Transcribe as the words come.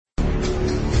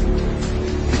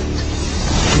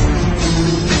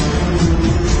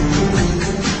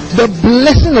the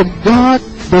blessing of God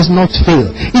does not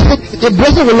fail. He said, the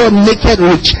blessing of the Lord maketh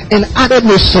rich and added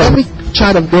no sorrow. Every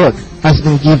child of God has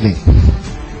been given,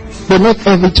 but not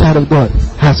every child of God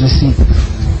has received.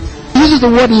 He uses the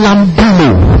word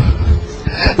lambano.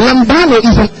 Lambano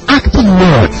is an active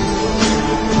word.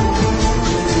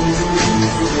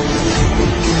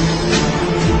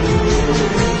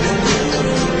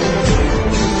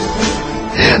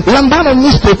 Lambano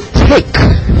means to take.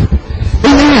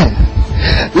 Amen.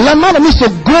 Lambano means to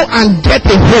go and get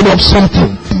a hold of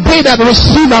something. They that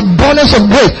receive abundance of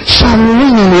grace shall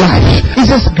reign in life. It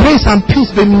says, grace and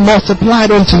peace be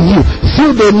multiplied unto you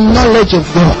through the knowledge of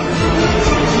God.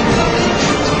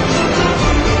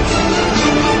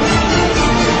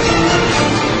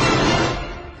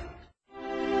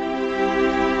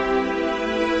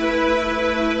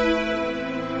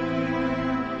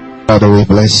 Father, we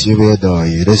bless you, we adore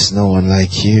you. There's no one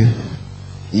like you.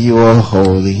 You are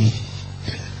holy.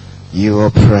 You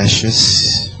are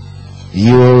precious.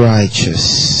 You are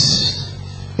righteous.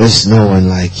 There's no one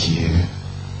like you.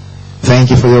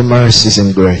 Thank you for your mercies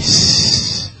and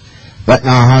grace. But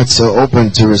now our hearts are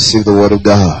open to receive the word of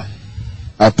God.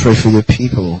 I pray for your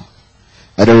people.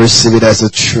 I don't receive it as the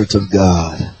truth of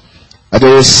God. I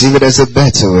don't receive it as a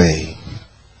better way.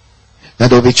 That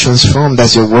they'll be transformed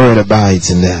as your word abides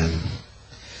in them.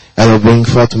 And will bring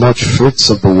forth much fruits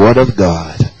of the word of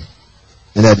God.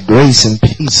 And that grace and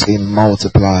peace be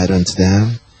multiplied unto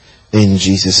them. In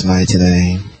Jesus' mighty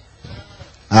name.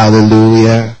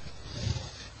 Hallelujah.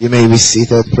 You may be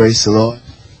seated. Praise the Lord.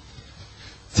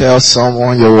 Tell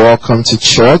someone you're welcome to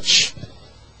church.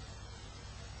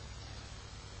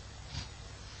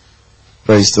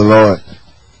 Praise the Lord.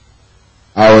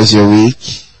 How was your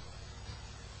week?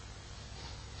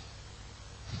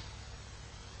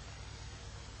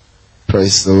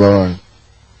 Praise the Lord.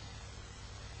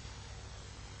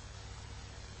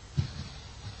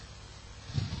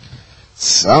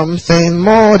 Something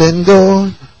more than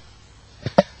gold.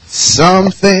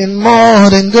 Something more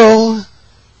than gold.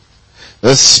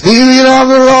 The Spirit of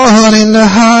the Lord in the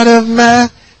heart of man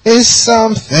is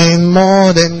something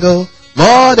more than gold.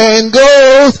 More than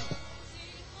gold.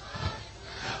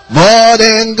 More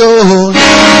than gold.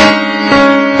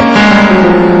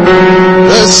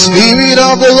 The Spirit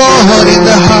of the Lord in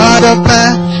the heart of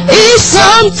man is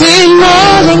something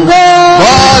more than gold.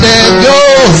 More than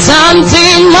gold.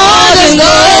 Something more than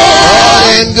gold. More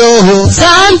than gold.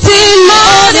 Something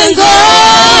more than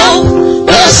gold.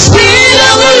 The Spirit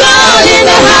of the Lord in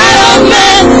the heart of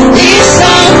man is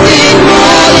something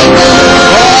more than gold.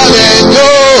 More than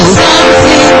gold.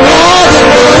 Something more than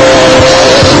gold.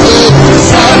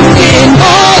 Something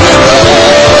more than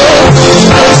gold.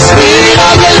 The Spirit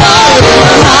of the Lord in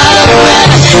the heart of man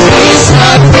is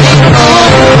something more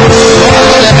than gold.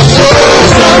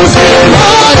 Something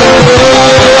more than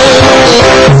gold.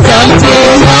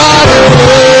 Something more than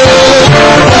gold.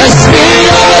 The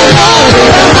Spirit of the Lord in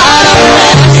the heart of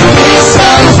man is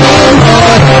something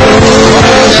more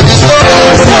than gold.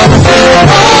 Something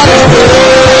more than gold.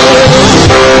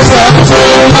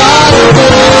 Something more than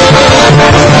gold.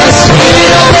 The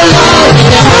Spirit of the Lord in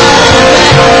the heart of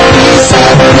man is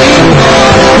something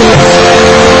more than gold.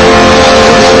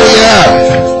 Hallelujah.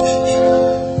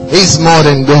 He's more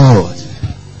than gold.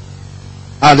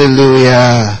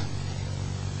 Hallelujah.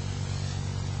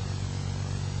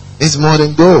 It's more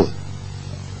than gold.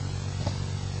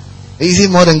 Is he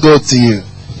more than gold to you?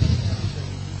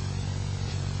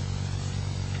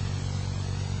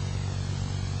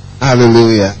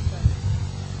 Hallelujah.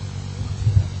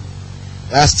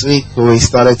 Last week we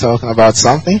started talking about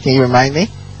something. Can you remind me?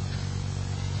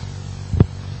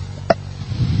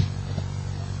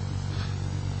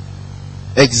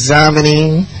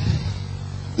 Examining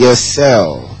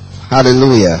yourself.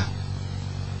 Hallelujah.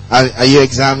 Are you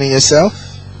examining yourself?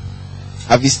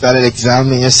 Have you started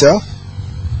examining yourself?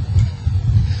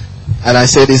 And I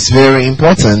said it's very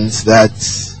important that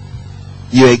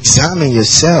you examine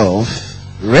yourself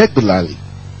regularly.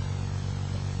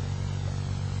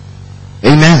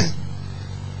 Amen.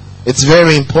 It's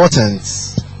very important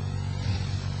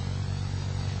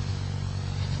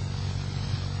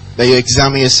that you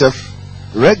examine yourself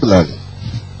regularly.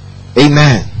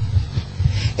 Amen.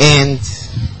 And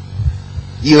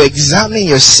you examine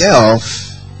yourself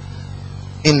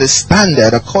in the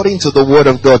standard according to the Word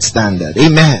of God standard.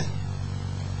 Amen.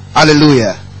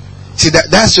 Hallelujah. See,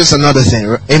 that's just another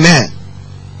thing. Amen.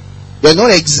 You're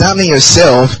not examining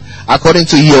yourself according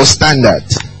to your standard.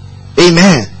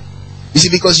 Amen. You see,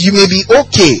 because you may be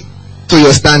okay to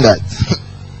your standard.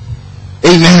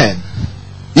 Amen.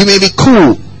 You may be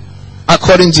cool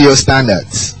according to your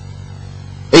standards.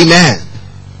 Amen.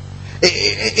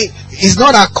 It's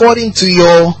not according to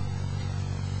your,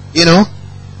 the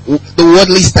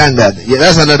worldly standard. Yeah,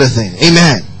 that's another thing.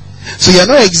 Amen. So you're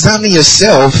not examining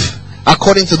yourself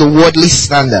according to the worldly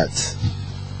standard.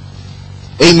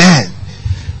 Amen.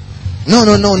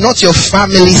 No, not your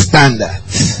family standard.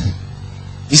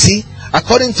 You see,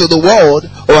 according to the world,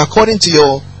 or according to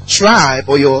your tribe,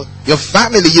 or your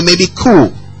family, you may be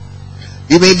cool.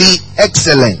 You may be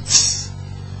excellent.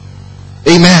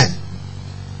 Amen.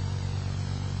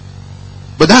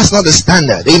 But that's not the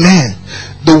standard. Amen.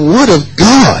 The word of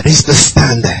God is the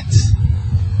standard.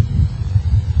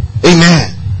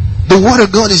 Amen. The word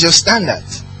of God is your standard.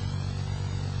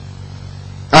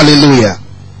 Hallelujah.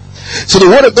 So the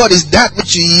word of God is that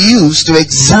which you use to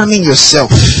examine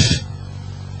yourself.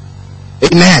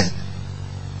 Amen.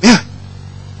 Yeah.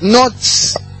 Not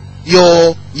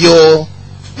your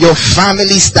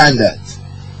family standard.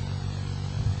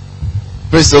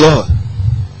 Praise the Lord.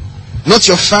 Not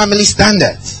your family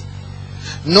standards.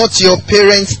 Not your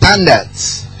parents'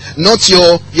 standards. Not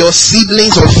your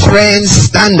siblings or friends'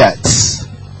 standards.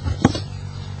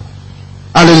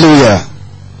 Hallelujah.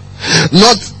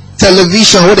 Not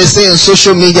television, what they say on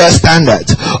social media standard,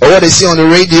 or what they say on the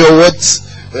radio, what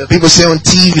people say on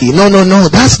TV. No.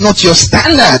 That's not your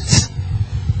standard.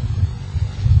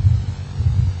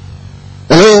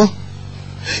 Hello?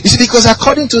 You see, because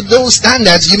according to those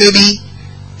standards, you may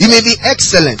be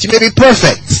excellent. You may be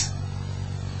perfect.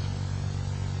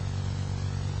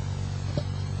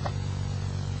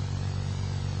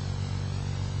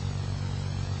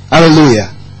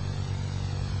 Hallelujah.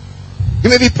 You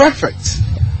may be perfect.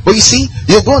 But you see,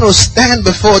 you're going to stand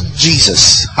before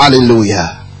Jesus.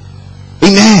 Hallelujah.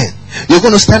 Amen. You're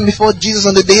going to stand before Jesus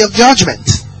on the day of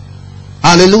judgment.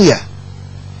 Hallelujah.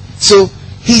 So,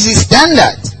 he's his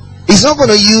standard. He's not going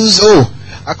to use,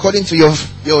 according to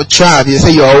your tribe, you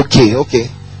say you're okay.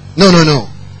 No.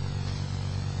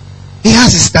 He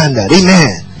has his standard.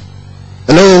 Amen.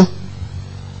 Hello?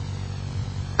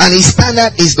 And his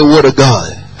standard is the word of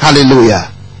God.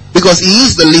 Hallelujah. Because he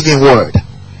is the living word.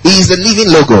 He is the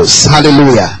living logos.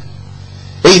 Hallelujah.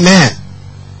 Amen.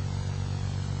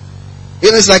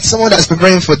 It's like someone that's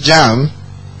preparing for jam.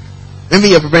 Maybe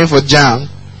you're preparing for jam.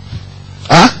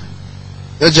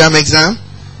 Your jam exam.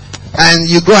 And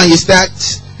you go and you start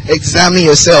examining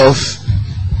yourself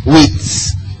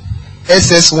with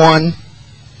SS1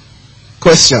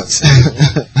 questions.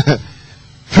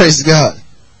 Praise God.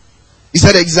 You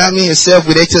start examining yourself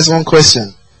with SS1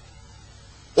 question.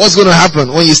 What's going to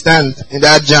happen when you stand in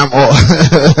that jam hall?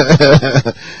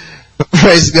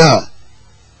 Praise God.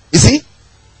 You see?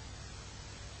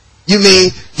 You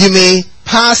may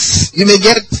pass, you may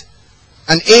get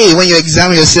an A when you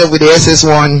examine yourself with the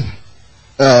SS1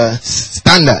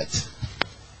 standard.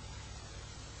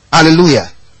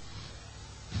 Hallelujah.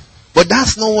 But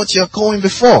that's not what you're going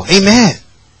before. Amen.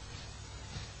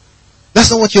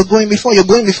 That's not what you're going before. You're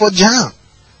going before jam.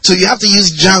 So you have to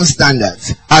use jam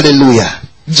standards. Hallelujah.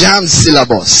 Jam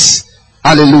syllabus.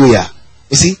 Hallelujah.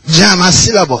 You see, jam has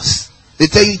syllabus. They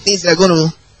tell you things they're going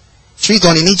to treat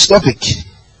on in each topic.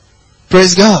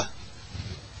 Praise God.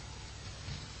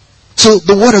 So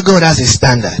the word of God has a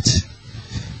standard.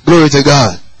 Glory to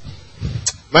God.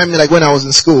 Remind me like when I was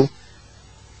in school,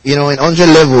 in 100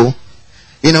 level,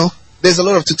 there's a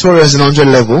lot of tutorials in 100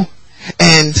 level.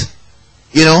 And,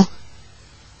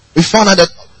 we found out that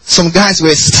some guys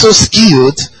were so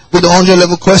skilled with the 100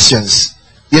 level questions.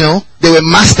 They were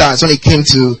masters when it came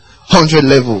to 100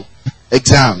 level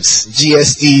exams,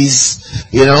 GSTs,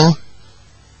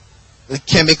 the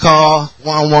chemical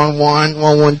 111,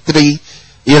 113,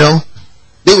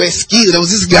 they were skilled. There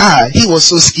was this guy, he was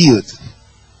so skilled.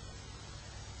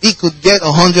 He could get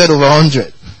 100 over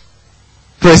 100.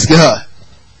 Praise God.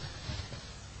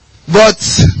 But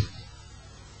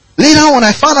later on, when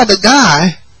I found out the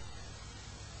guy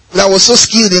that was so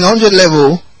skilled in 100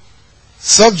 level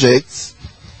subjects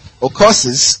or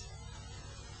courses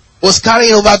was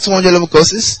carrying over 200 level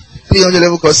courses, 300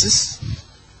 level courses.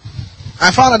 I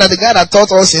found out that the guy that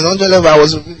taught us in 100 level,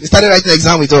 he started writing an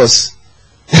exam with us.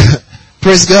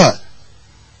 Praise God.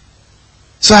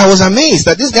 So I was amazed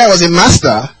that this guy was a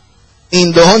master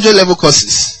in the 100 level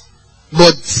courses.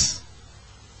 But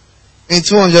in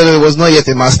 200 level, he was not yet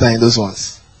a master in those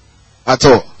ones. At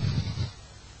all.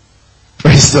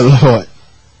 Praise the Lord.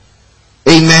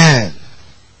 Amen.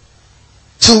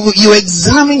 So you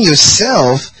examine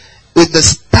yourself with the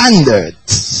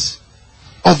standards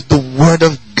of the Word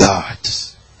of God.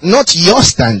 Not your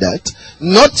standard,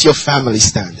 not your family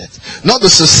standard, not the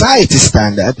society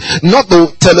standard, not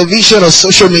the television or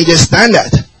social media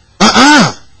standard.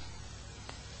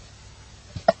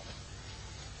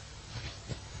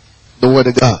 The Word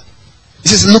of God. It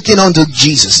says looking unto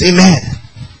Jesus. Amen.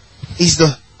 He's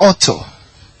the author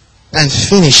and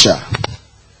finisher,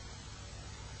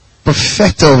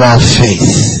 perfecter of our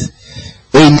faith.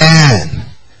 Amen.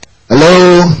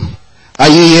 Hello? Are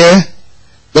you here?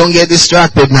 Don't get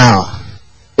distracted now.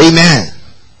 Amen.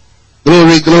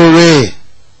 Glory, glory.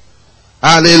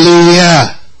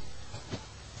 Hallelujah.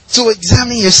 So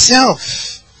examine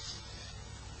yourself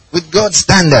with God's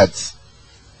standards.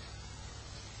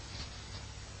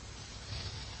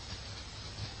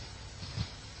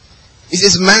 It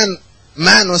says man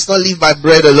must not live by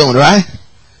bread alone, right?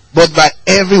 But by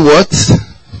every what?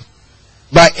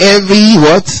 By every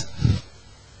what?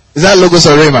 Is that Logos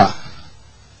or Rhema?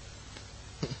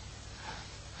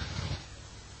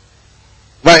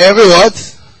 By every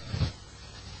what?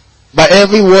 By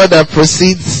every word that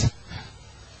proceeds.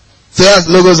 So that's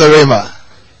Logos or Rhema?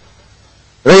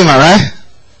 Rhema, right?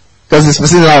 Because it's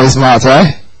proceeding out of his mouth,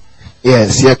 right?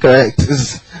 Yes, you're correct.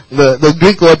 The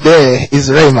Greek word there is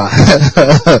Rhema.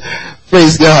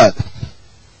 Praise God.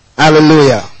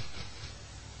 Hallelujah.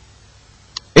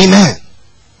 Amen.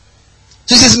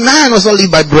 So it says man must not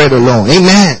live by bread alone.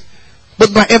 Amen.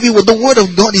 But by every word. The word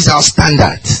of God is our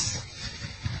standard.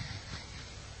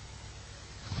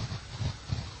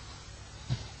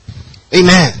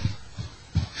 Amen.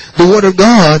 The word of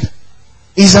God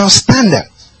is our standard.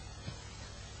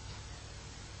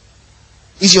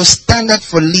 Is your standard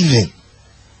for living.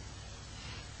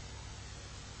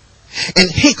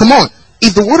 And hey, come on.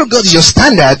 If the word of God is your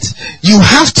standard, you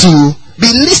have to be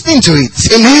listening to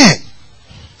it. Amen.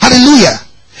 Hallelujah.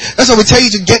 That's why we tell you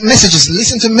to get messages.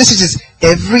 Listen to messages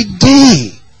every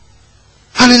day.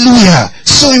 Hallelujah.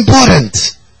 So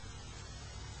important.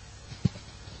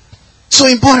 So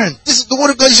important. This is the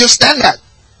word of God is your standard.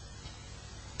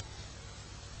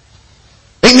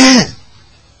 Amen.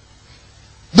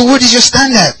 The word is your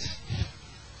standard.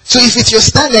 So if it's your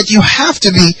standard, you have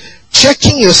to be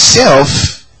checking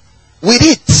yourself with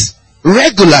it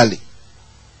regularly.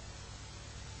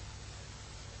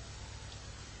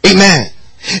 Amen.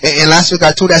 And last week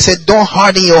I said, don't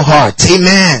harden your heart.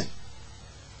 Amen.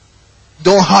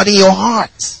 Don't harden your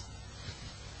heart.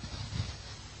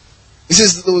 It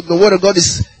says the word of God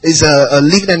is a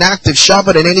living and active,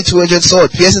 sharper than any two-edged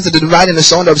sword, piercing to the dividing the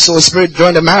soul of the soul, spirit,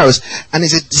 joint, and marrows, and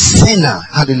is a discerner,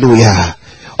 hallelujah,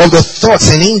 of the thoughts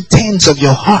and intents of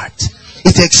your heart.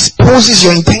 It exposes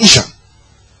your intention.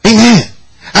 Amen.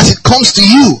 As it comes to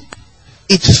you,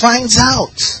 it finds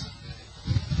out.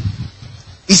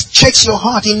 It checks your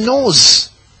heart. It knows.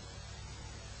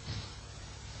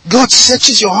 God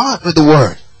searches your heart with the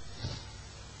word.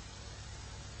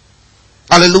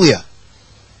 Hallelujah.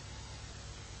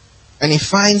 And He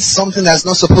finds something that's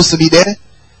not supposed to be there,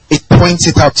 it points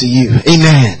it out to you.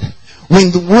 Amen.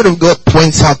 When the word of God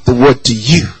points out the word to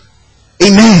you,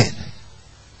 amen,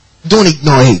 don't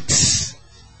ignore it.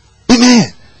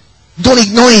 Amen. Don't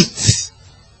ignore it.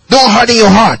 Don't harden your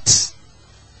heart.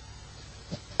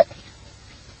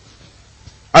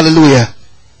 Hallelujah.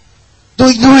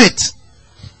 Don't ignore it.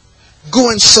 Go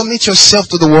and submit yourself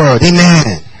to the word.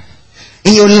 Amen.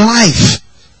 In your life,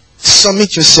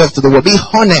 submit yourself to the word. Be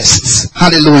honest.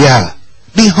 Hallelujah.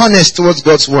 Be honest towards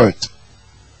God's word.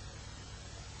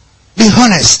 Be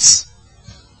honest.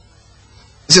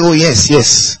 You say, oh yes,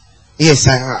 yes. Yes,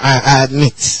 I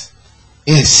admit.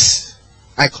 Yes.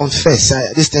 I confess.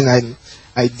 This thing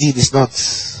I did is not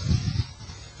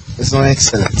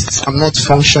excellent. I'm not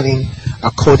functioning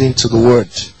according to the word.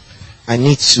 I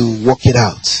need to work it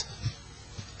out.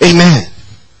 Amen.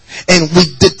 And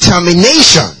with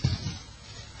determination.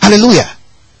 Hallelujah.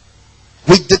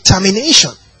 With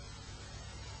determination.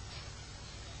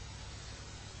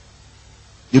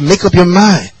 You make up your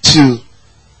mind to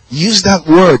use that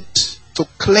word to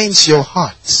cleanse your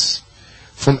heart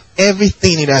from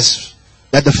everything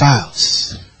that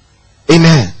defiles.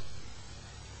 Amen.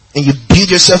 And you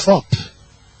build yourself up.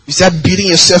 You start building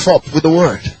yourself up with the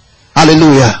word.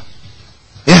 Hallelujah.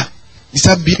 Yeah. You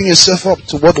start building yourself up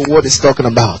to what the word is talking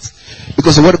about.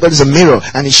 Because the word of God is a mirror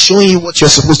and it's showing you what you're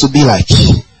supposed to be like.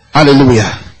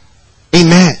 Hallelujah.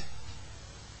 Amen.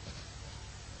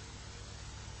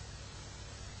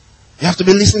 You have to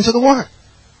be listening to the word.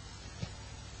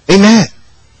 Amen.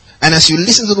 And as you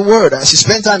listen to the word, as you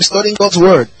spend time studying God's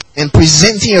word and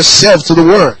presenting yourself to the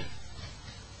word,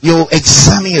 you'll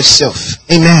examine yourself.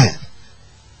 Amen.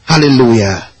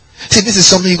 Hallelujah. See, this is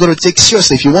something you've got to take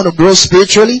seriously. If you want to grow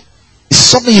spiritually, it's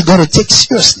something you've got to take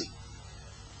seriously.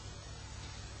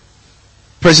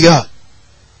 Praise God.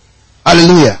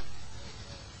 Hallelujah.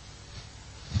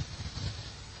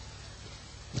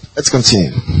 Let's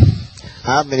continue.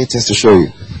 I have many things to show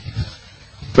you.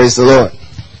 Praise the Lord.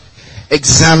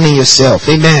 Examine yourself.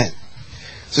 Amen.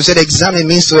 So he said examine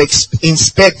means to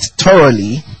inspect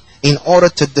thoroughly in order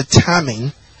to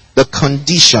determine the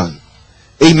condition.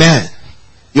 Amen.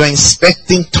 You are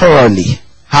inspecting thoroughly.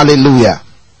 Hallelujah.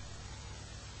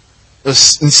 You're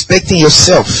inspecting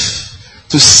yourself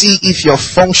to see if you're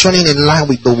functioning in line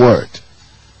with the word.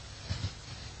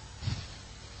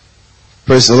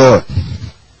 Praise the Lord.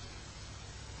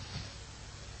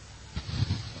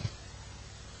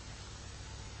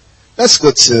 Let's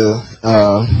go to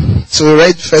so we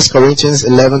read 1 Corinthians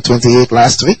 11:28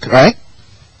 last week, right?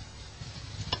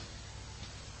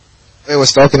 I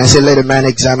was talking, I said let a man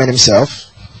examine himself.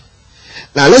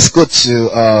 Now let's go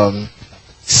to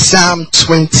Psalm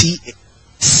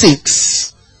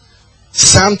 26.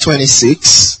 Psalm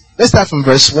 26. Let's start from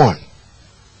verse 1.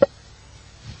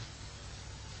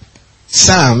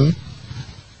 Psalm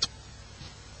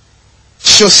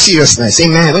shows seriousness.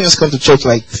 Amen. Don't just come to church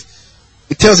like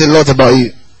it tells a lot about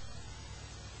you.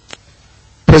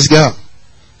 Praise God.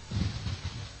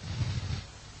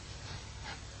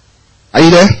 Are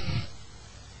you there?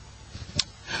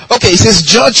 Okay, it says,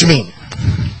 judge me.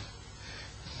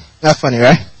 Not funny,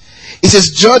 right? It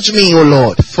says, judge me, O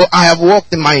Lord, for I have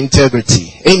walked in my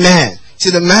integrity. Amen.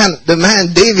 See, the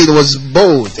man David was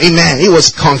bold. Amen. He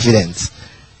was confident.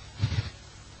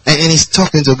 And he's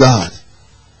talking to God.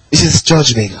 He says,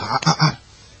 judge me.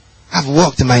 I've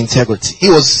walked in my integrity. He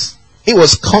was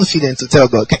confident to tell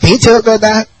God. Can you tell God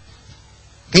that?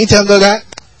 Can you tell God that?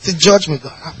 He said, judge me,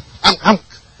 God.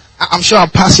 I'm sure I'll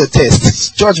pass your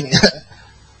test. Judge me.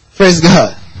 Praise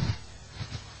God.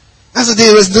 That's what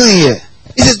David was doing here.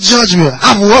 He said, judge me.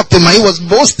 I've walked in my... He was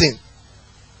boasting.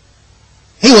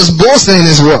 He was boasting in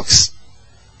his works.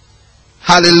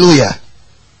 Hallelujah.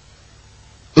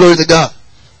 Glory to God.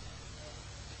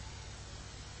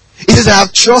 He says, I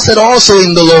have trusted also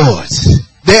in the Lord.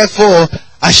 Therefore,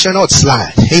 I shall not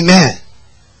slide. Amen.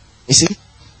 You see?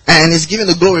 And he's giving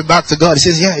the glory back to God. He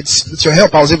says, yeah, it's your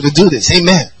help I was able to do this.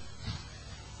 Amen.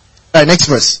 Alright, next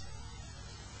verse.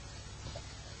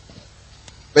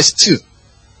 Verse 2.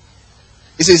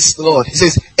 He says, Lord, he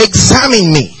says,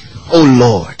 examine me, O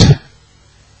Lord.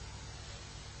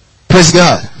 Praise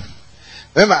God.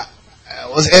 Remember,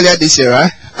 it was earlier this year,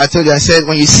 right? I told you, I said,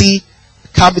 when you see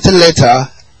capital letter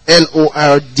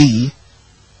L-O-R-D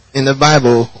in the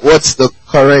Bible, what's the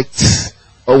correct,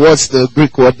 or what's the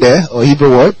Greek word there, or Hebrew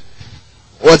word?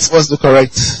 What's the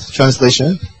correct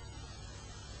translation?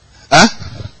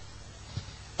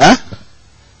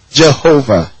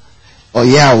 Jehovah, or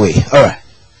Yahweh. Alright.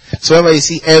 So whenever you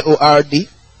see L-O-R-D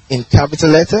in capital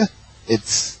letter,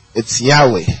 it's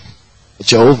Yahweh. It's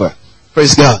Jehovah.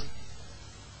 Praise God.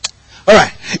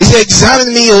 Alright. He said,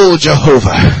 examine me, O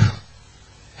Jehovah,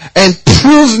 and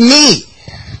prove me.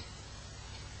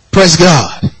 Praise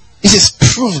God. He says,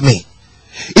 prove me.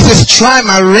 He says, try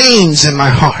my reins and my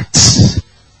heart.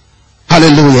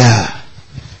 Hallelujah.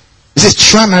 He says,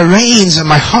 try my reins and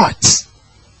my heart.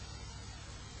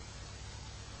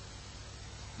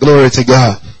 Glory to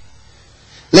God.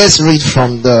 Let's read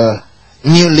from the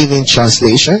New Living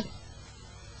Translation,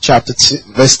 chapter 2,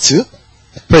 verse 2.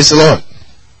 Praise the Lord.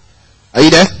 Are you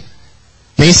there?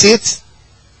 Can you see it?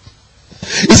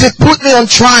 He said, put me on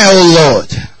trial, O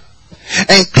Lord,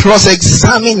 and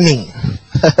cross-examine me.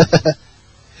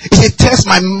 He said, test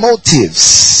my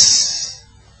motives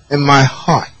and my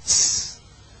heart.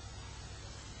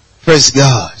 Praise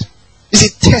God. He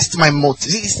said, test my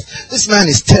motives. This man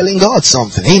is telling God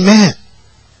something. Amen.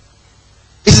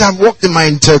 He says, I've walked in my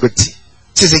integrity.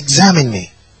 He says, examine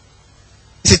me.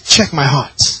 He said, check my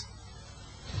heart.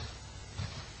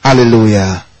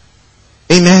 Hallelujah.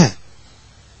 Amen.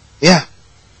 Yeah.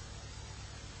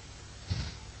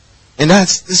 And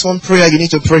this one prayer you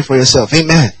need to pray for yourself.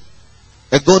 Amen.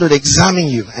 That God would examine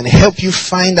you and help you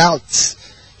find out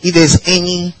if there's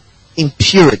any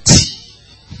impurity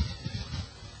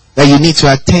that you need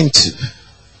to attend to.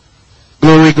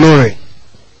 Glory, glory.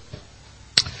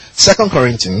 2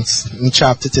 Corinthians in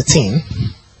chapter 13,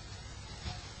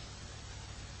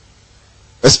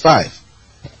 verse 5.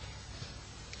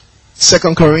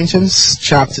 2 Corinthians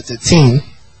chapter 13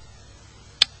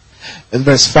 and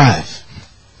verse 5.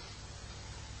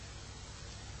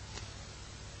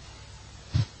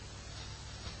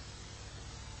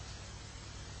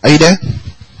 Are you there?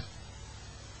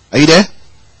 Are you there?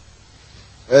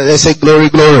 Let's say glory,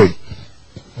 glory.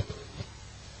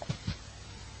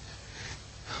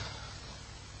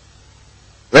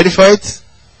 Ready for it?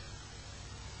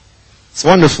 It's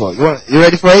wonderful. You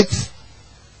ready for it?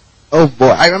 Oh boy.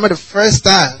 I remember the first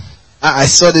time I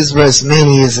saw this verse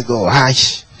many years ago.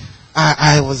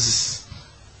 I was,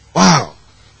 wow.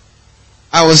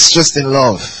 I was just in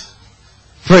love.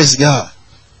 Praise God.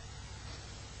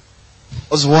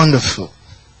 It was wonderful.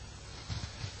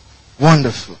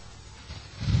 Wonderful.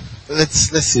 Let's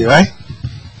see, right?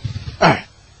 Alright.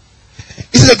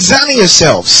 It says, examine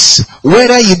yourselves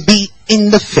whether you be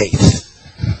in the faith.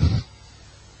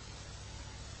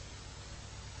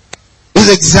 It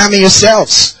says, examine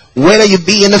yourselves whether you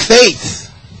be in the faith.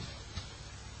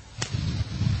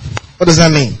 What does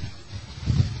that mean?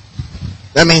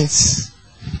 That means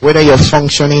whether you're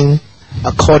functioning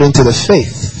according to the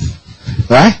faith.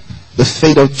 Right? The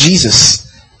faith of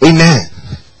Jesus. Amen.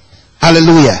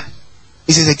 Hallelujah.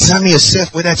 He says, examine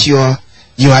yourself whether you are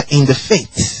in the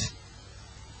faith.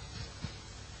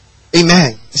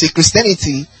 Amen. You see,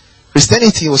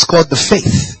 Christianity was called the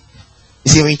faith.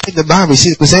 You see, when you take the Bible, you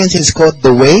see, Christianity is called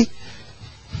the way.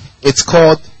 It's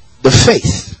called the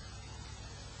faith.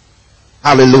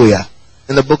 Hallelujah.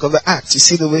 In the book of the Acts, you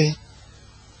see the way,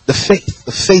 the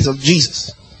faith of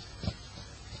Jesus.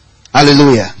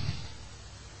 Hallelujah.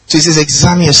 So he says,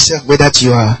 examine yourself whether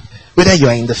you are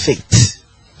in the faith.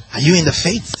 Are you in the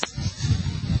faith?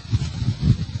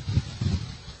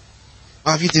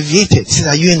 Or have you deviated? He says,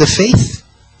 are you in the faith?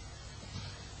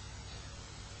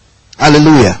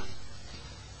 Hallelujah.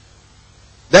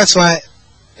 That's why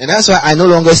I no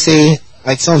longer say,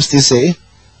 like some still say,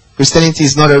 Christianity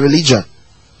is not a religion.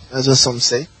 That's what some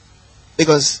say.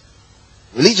 Because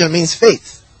religion means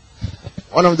faith.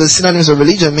 One of the synonyms of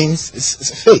religion means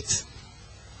it's a faith.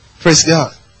 Praise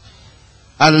God.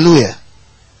 Hallelujah.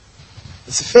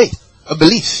 It's a faith, a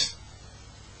belief.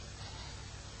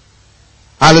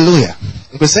 Hallelujah.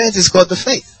 And Christianity is called the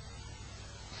faith.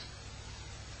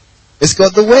 It's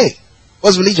called the way.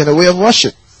 What's religion? A way of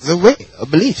worship. The way, a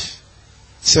belief.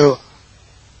 So,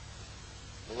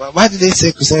 why do they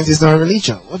say Christianity is not a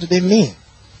religion? What do they mean?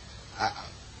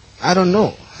 I don't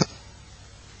know.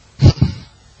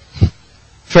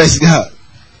 Praise God.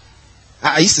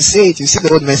 I used to say it. You see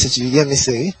the old message, you hear me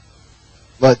say it.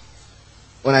 But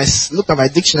when I looked at my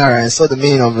dictionary and saw the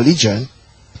meaning of religion,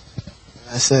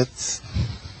 I said,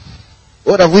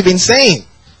 what have we been saying?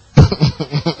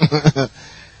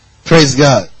 Praise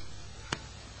God.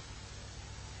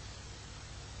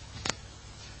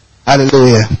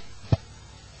 Hallelujah.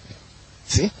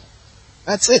 See?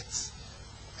 That's it.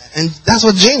 And that's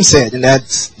what James said in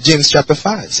that James chapter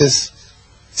 5. It says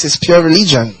pure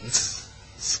religion.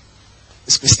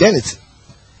 It's Christianity.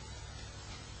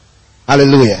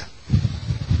 Hallelujah.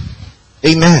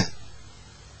 Amen.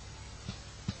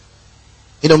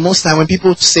 You know, most time when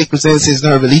people say Christianity is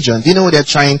not a religion, do you know what they're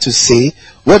trying to say?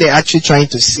 What they're actually trying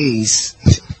to say is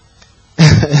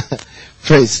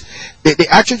praise. They're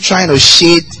actually trying to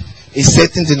shade a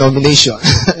certain denomination.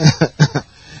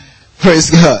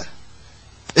 Praise God.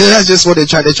 That's just what they're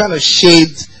trying. They're trying to shade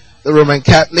the Roman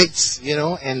Catholics, you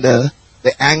know, and the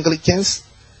Anglicans.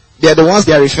 They are the ones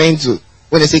they are referring to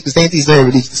when they say Christianity is not a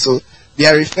religion. So they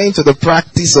are referring to the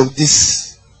practice of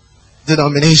these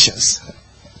denominations.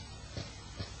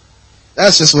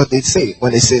 That's just what they say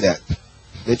when they say that.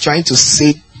 They're trying to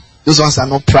say those ones are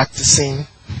not practicing.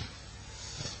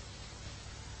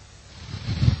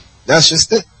 That's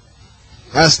just it.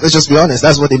 Let's just be honest.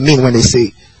 That's what they mean when they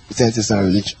say Christianity is not a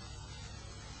religion.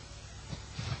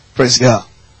 Praise God.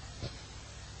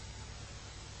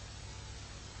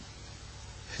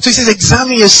 So he says,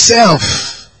 examine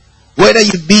yourself whether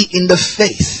you be in the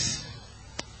faith.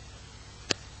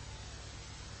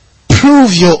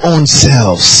 Prove your own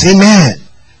selves. Amen.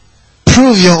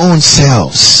 Prove your own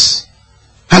selves.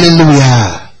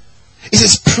 Hallelujah. He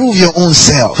says, prove your own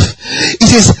self. He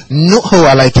says, no, oh,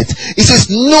 I like it. He says,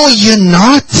 know you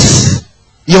not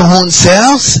your own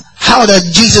selves, how that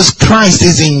Jesus Christ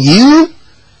is in you.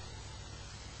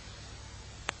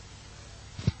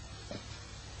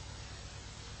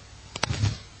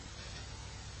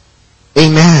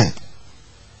 Amen.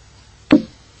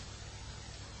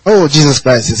 Oh, Jesus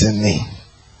Christ is in me.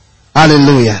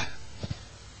 Hallelujah.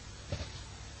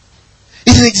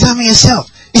 He says, examine yourself.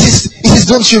 He says,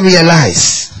 don't you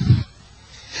realize?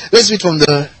 Let's read from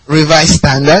the Revised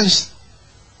Standards.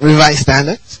 Revised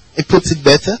Standards. It puts it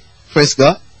better. Praise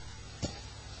God.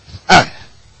 Alright.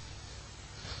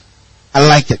 I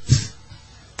like it.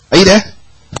 Are you there?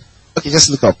 Okay, just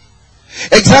look up.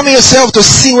 Examine yourself to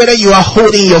see whether you are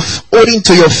holding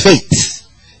to your faith.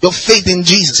 Your faith in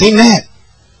Jesus. Amen.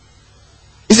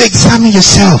 He says, examine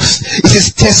yourself. He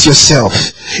says, test yourself.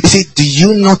 He says, do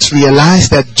you not realize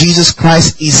that Jesus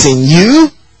Christ is in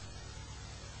you?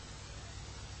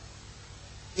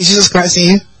 Is Jesus Christ in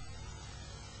you?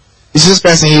 Is Jesus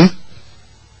Christ in you?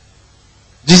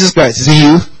 Jesus Christ is in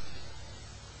you?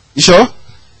 You sure?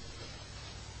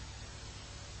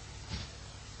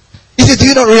 He said, do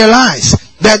you not realize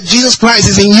that Jesus Christ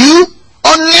is in you,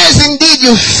 unless indeed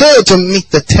you fail to meet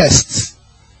the tests.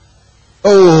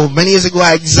 Oh, many years ago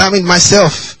I examined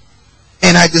myself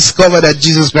and I discovered that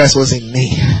Jesus Christ was in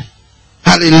me.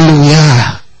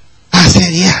 Hallelujah. I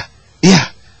said,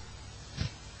 yeah.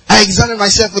 I examined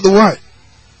myself with the word.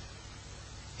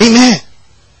 Amen.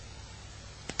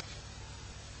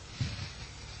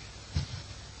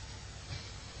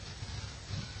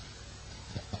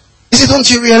 He said, don't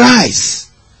you realize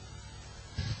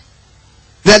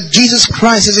that Jesus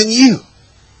Christ is in you?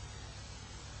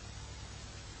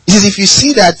 He says, if you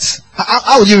see that,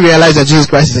 how would you realize that Jesus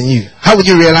Christ is in you? How would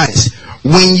you realize?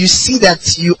 When you see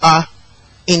that you are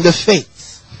in the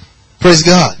faith. Praise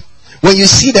God. When you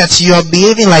see that you are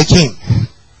behaving like Him,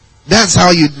 that's how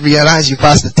you realize you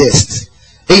passed the test.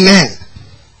 Amen.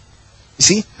 You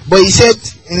see? But He said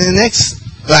in the next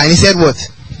line, He said what?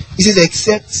 He said,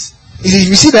 except, He said,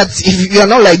 you see that if you are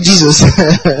not like Jesus,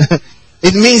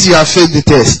 it means you have failed the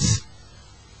test.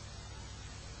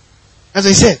 As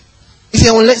I said, He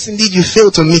said, unless indeed you fail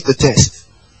to meet the test.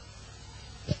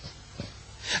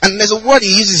 And there's a word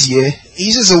He uses here. He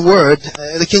uses a word,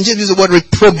 the King James uses the word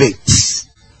reprobate.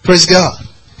 Praise God.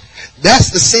 That's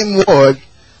the same word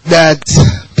that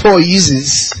Paul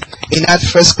uses in that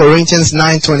 1 Corinthians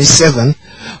 9:27,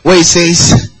 where he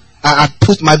says, I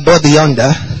put my body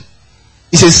under.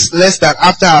 He says, lest that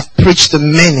after I've preached to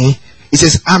many, he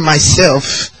says, I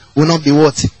myself will not be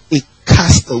what? A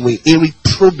castaway, a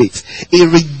reprobate, a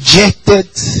rejected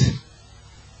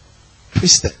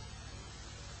Christian.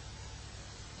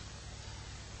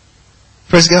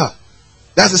 Praise God.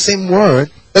 That's the same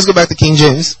word. Let's go back to King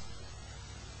James.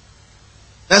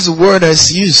 That's the word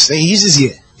that's used. He uses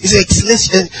here. He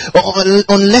says,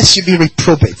 unless you be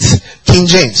reprobate. King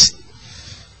James.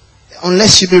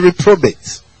 Unless you be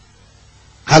reprobate.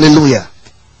 Hallelujah.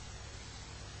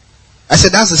 I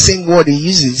said that's the same word he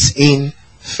uses in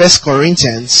 1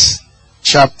 Corinthians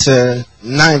chapter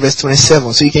 9 verse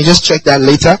 27. So you can just check that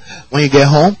later when you get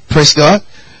home. Praise God.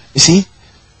 You see?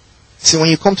 See, when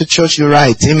you come to church, you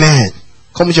write. Amen.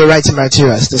 Come with your writing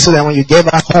materials, so that when you get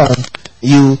back home,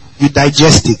 you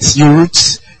digest it,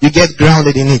 you get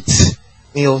grounded in it,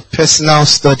 in your personal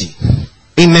study.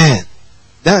 Amen.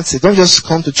 That's it. Don't just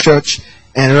come to church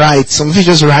and write. Some of you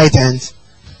just write and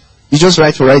you just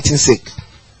write for writing's sake.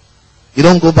 You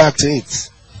don't go back to it.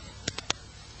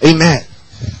 Amen.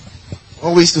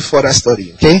 Always do further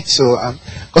study. Okay? So,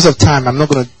 because of time, I'm not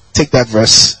going to take that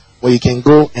verse where you can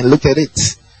go and look at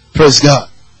it. Praise God.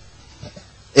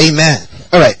 Amen.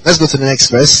 Alright, let's go to the next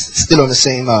verse. Still on the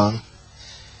same,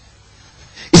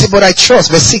 he said, but I trust,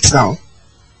 verse 6 now.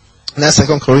 And that's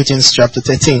 2 Corinthians chapter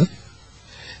 13.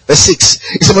 Verse 6.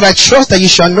 He said, but I trust that you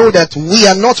shall know that we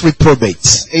are not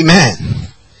reprobates. Amen.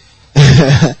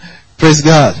 Praise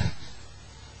God.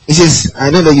 He says, I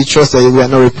know that you trust that we are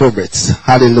not reprobates.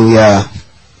 Hallelujah.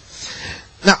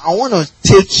 Now, I want to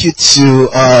take you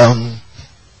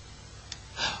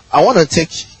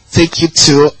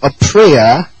to a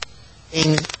prayer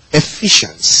in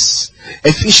Ephesians.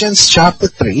 Ephesians chapter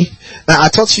 3. Now I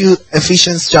taught you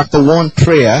Ephesians chapter 1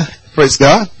 prayer. Praise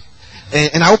God.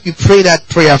 And I hope you pray that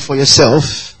prayer for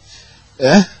yourself.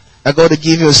 Yeah? That God will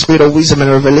give you a spirit of wisdom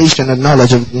and revelation and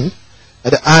knowledge of Him. That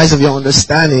the eyes of your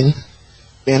understanding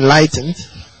be enlightened.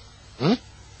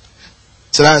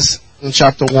 So that's in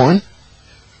chapter 1.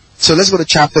 So let's go to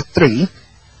chapter 3.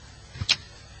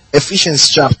 Ephesians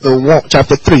chapter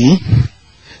 3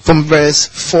 from verse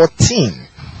 14.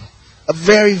 A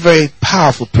very, very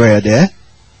powerful prayer there.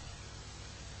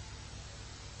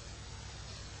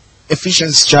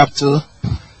 Ephesians chapter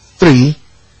 3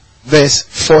 verse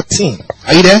 14.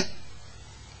 Are you there?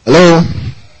 Hello?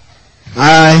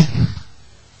 Hi.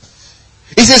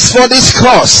 It says, for this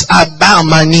cause I bow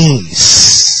my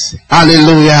knees.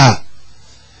 Hallelujah.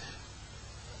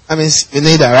 I mean, you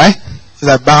need that, right? It says,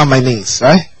 I bow my knees,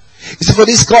 right? He said, for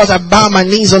this cause I bow my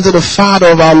knees unto the Father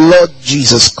of our Lord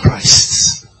Jesus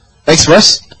Christ. Next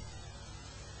verse.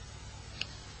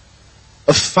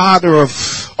 A Father of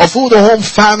who the whole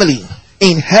family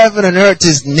in heaven and earth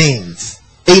is named.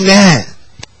 Amen.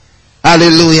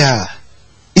 Hallelujah.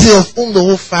 He said, of whom the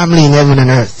whole family in heaven and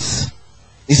earth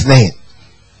is named.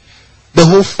 The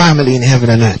whole family in heaven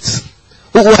and earth.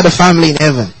 Who are the family in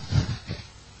heaven?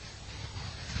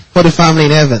 Who are the family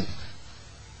in heaven?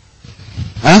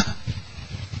 Huh?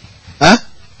 Huh?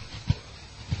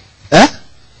 Huh?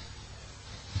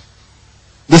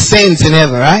 The saints in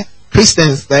heaven, right?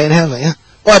 Christians, they're in heaven, yeah?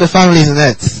 What are the families in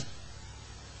earth?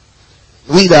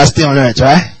 We that are still on earth,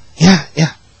 right?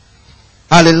 Yeah.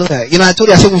 Hallelujah. You know, I told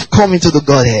you, I said we've come into the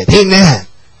Godhead. Amen.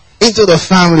 Into the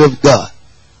family of God.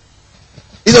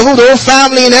 He said, who the whole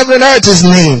family in heaven and earth is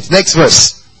named. Next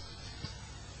verse.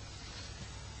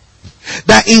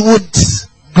 That he would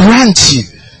grant you.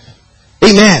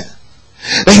 Amen.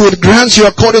 That he would grant you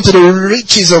according to the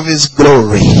riches of his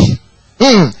glory.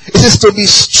 It says to be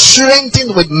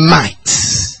strengthened with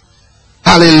might.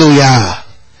 Hallelujah.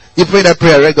 You pray that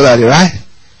prayer regularly, right?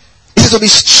 It says to be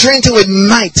strengthened with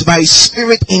might by his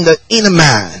spirit in the inner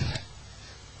man.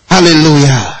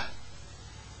 Hallelujah.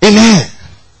 Amen.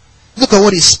 Look at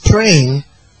what he's praying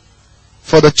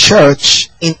for the church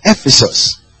in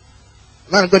Ephesus.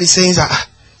 Man of God is saying, he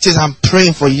says, I'm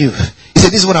praying for you. He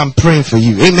said, this is what I'm praying for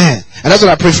you. Amen. And that's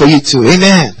what I pray for you too.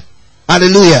 Amen.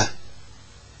 Hallelujah.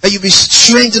 That you be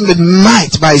strengthened with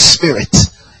might by his spirit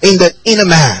in the inner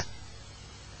man.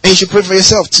 And you should pray for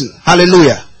yourself too.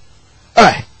 Hallelujah.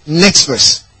 Alright. Next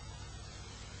verse.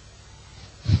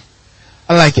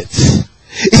 I like it.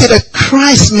 He said that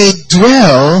Christ may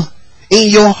dwell in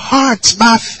your hearts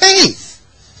by faith.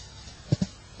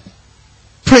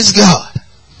 Praise God.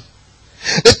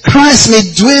 That Christ may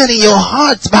dwell in your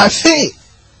hearts by faith.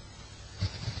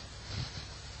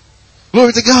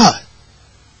 Glory to God.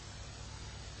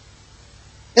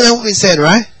 You know what he said,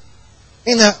 right?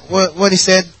 You know what he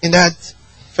said in that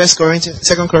 2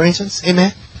 Corinthians?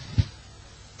 Amen.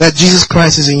 That Jesus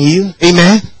Christ is in you.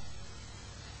 Amen.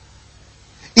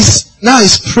 Now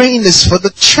he's praying this for the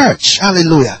church.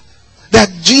 Hallelujah. That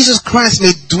Jesus Christ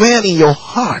may dwell in your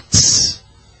hearts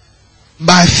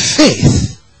by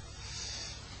faith.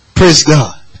 Praise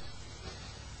God.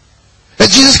 That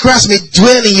Jesus Christ may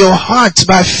dwell in your hearts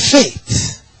by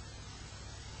faith.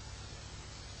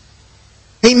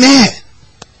 Amen.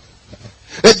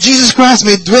 That Jesus Christ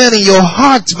may dwell in your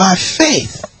hearts by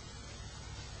faith.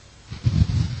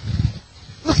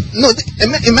 No,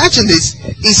 imagine this.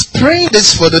 He's praying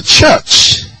this for the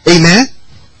church. Amen.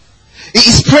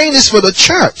 He's praying this for the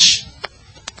church.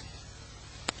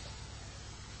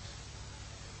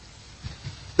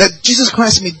 That Jesus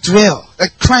Christ may dwell.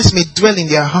 That Christ may dwell in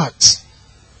their hearts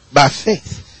by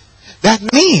faith. That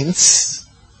means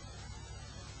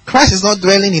Christ is not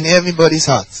dwelling in everybody's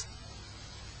hearts.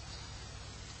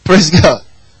 Praise God.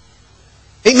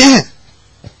 Amen.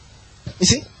 You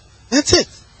see? That's it.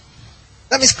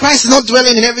 That means Christ is not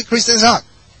dwelling in every Christian's heart.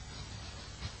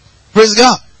 Praise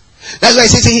God. That's why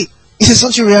he says,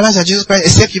 don't you realize that Jesus Christ,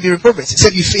 except you be reprobate,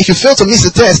 except if you fail to miss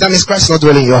the test, that means Christ is not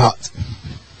dwelling in your heart.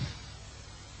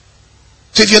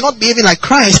 So if you're not behaving like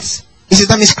Christ, he says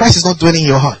that means Christ is not dwelling in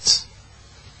your heart.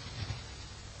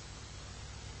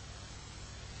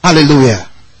 Hallelujah.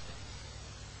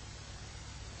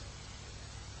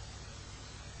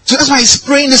 So that's why he's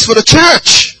praying this for the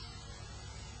church.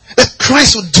 That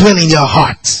Christ will dwell in your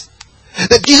heart.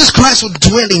 That Jesus Christ will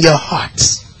dwell in your heart.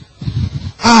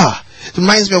 It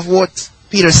reminds me of what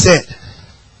Peter said.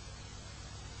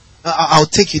 I'll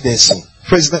take you there soon.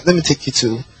 Praise, let me take you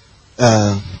to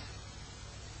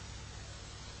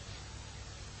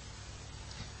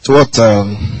what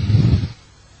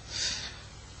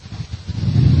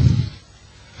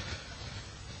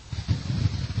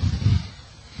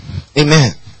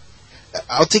Amen.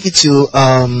 I'll take you to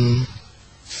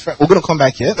we're going to come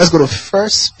back here. Let's go to 1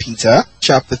 Peter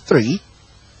chapter 3.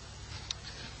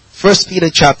 1 Peter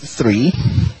chapter 3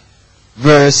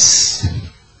 verse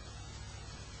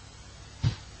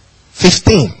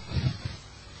 15.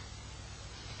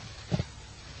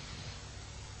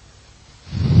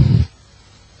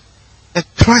 That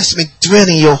Christ may dwell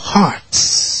in your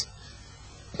hearts.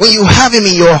 When you have him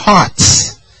in your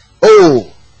hearts,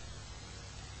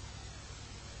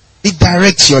 it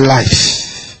directs your life.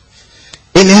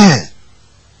 Amen.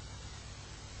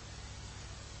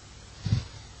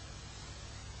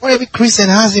 When every Christian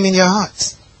has him in your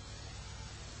hearts.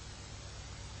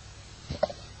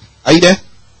 Are you there?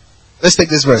 Let's take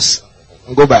this verse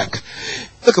and go back.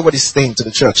 Look at what he's saying to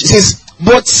the church. He says,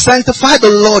 but sanctify the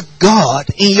Lord God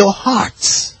in your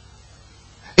hearts.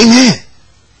 Amen.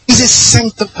 He says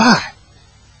sanctify.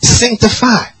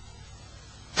 Sanctify.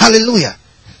 Hallelujah.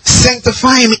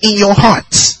 Sanctify him in your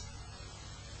hearts.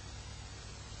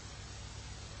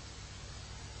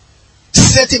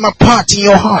 Set him apart in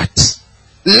your heart.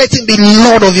 Let him be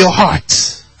Lord of your heart.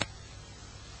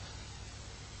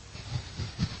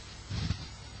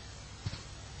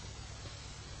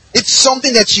 It's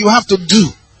something that you have to do.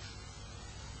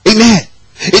 Amen.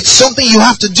 It's something you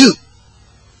have to do.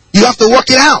 You have to work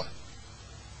it out.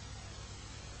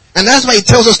 And that's why he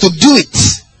tells us to do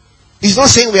it. He's not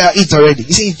saying we are it already.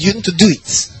 He's saying you need to do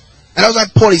it. And that's why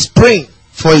Paul is praying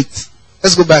for it.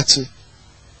 Let's go back to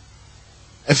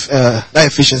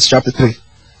Ephesians chapter 3.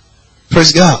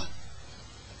 Praise God.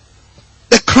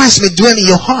 That Christ may dwell in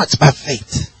your hearts by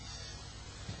faith.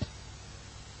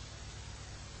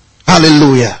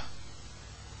 Hallelujah.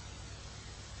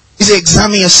 He said,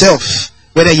 examine yourself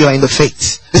whether you are in the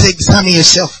faith. He said, examine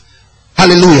yourself.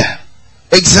 Hallelujah.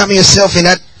 Examine yourself in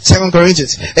that 2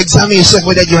 Corinthians. Examine yourself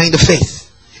whether you are in the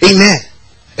faith. Amen.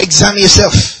 Examine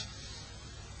yourself.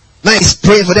 Now he's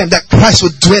praying for them that Christ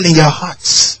would dwell in their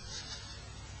hearts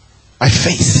by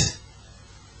faith.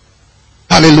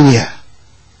 Hallelujah.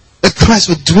 That Christ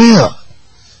would dwell.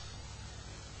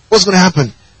 What's going to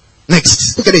happen?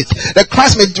 Next. Look at it. That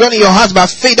Christ may dwell in your hearts by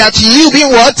faith, that you being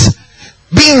what?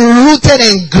 Being rooted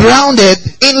and grounded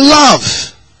in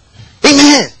love.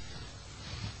 Amen.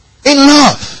 In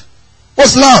love.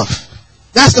 What's love?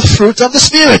 That's the fruit of the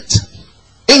Spirit.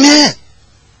 Amen.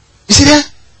 You see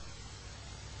that?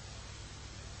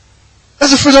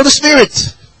 That's the fruit of the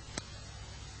Spirit.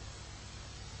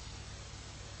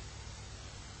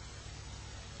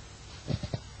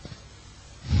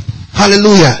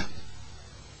 Hallelujah.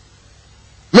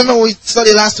 Remember we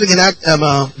studied last week in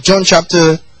that John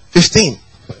chapter 15.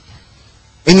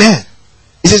 Amen.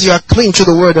 He says you are clean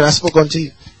through the word that I spoke unto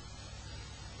you.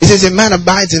 He says a man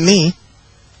abides in me.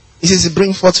 He says he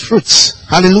brings forth fruits.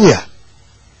 Hallelujah.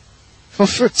 For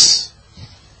fruits.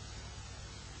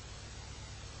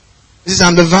 He says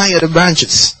I'm the vine, you're the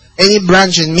branches. Any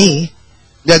branch in me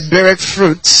that beareth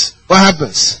fruits, what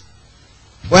happens?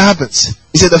 What happens?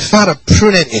 He said the Father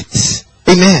pruned it.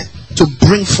 Amen. To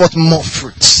bring forth more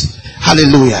fruits.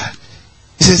 Hallelujah.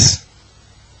 He says,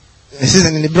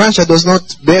 and in the branch that does not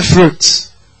bear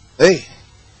fruits, hey,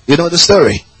 you know the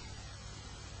story.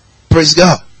 Praise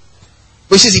God.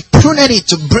 But he says he pruned it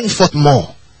to bring forth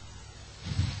more.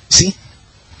 See?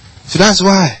 So that's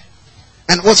why.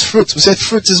 And what's fruit? We said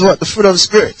fruit is what? The fruit of the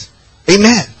Spirit.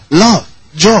 Amen. Love,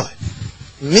 joy,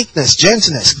 meekness,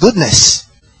 gentleness, goodness,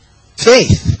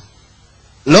 faith,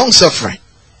 long suffering.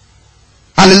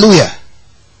 Hallelujah.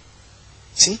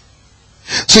 See?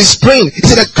 So he's praying. He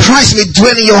said that Christ may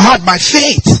dwell in your heart by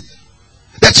faith.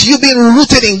 That you being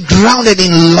rooted and grounded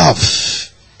in love.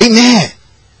 Amen.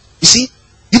 You see?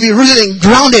 You'll be rooted and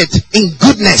grounded in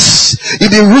goodness. You'll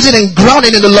be rooted and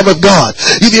grounded in the love of God.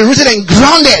 You'll be rooted and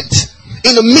grounded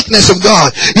in the meekness of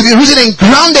God. You'll be rooted and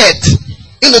grounded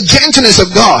in the gentleness of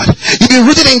God. You'll be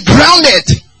rooted and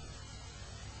grounded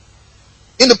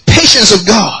in the patience of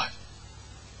God.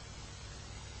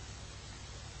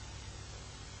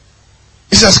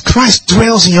 It's as Christ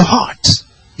dwells in your heart,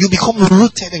 you become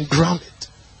rooted and grounded.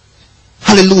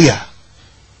 Hallelujah.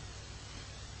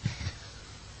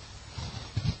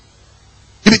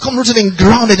 You become rooted and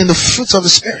grounded in the fruits of the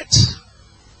Spirit.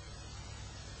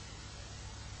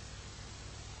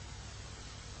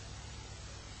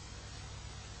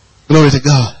 Glory to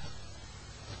God.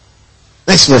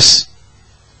 Next verse.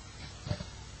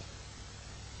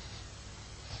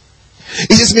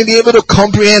 He says, may be able to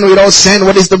comprehend without saying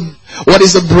what is the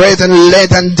breadth and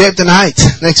length and depth and height.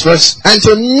 Next verse. And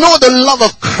to know the love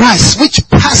of Christ, which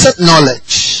passeth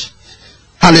knowledge.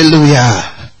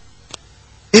 Hallelujah.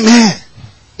 Amen.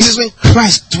 He says, when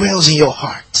Christ dwells in your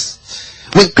heart.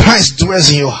 When Christ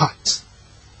dwells in your heart.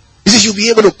 He says, you'll be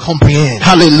able to comprehend.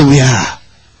 Hallelujah.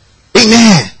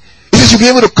 Amen. He says, you'll be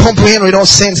able to comprehend without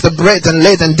sense the breadth and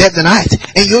length and depth and height.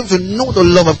 And you'll have to know the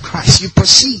love of Christ. You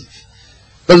perceive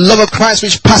the love of Christ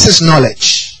which passes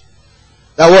knowledge.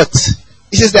 That what?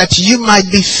 He says that you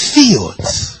might be filled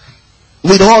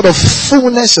with all the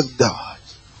fullness of God.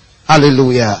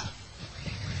 Hallelujah.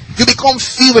 You become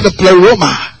filled with the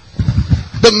pleroma,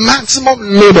 the maximum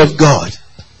load of God.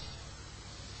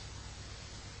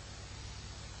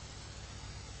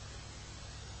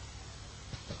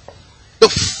 The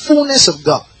fullness of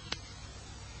God.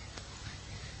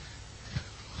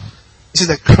 He says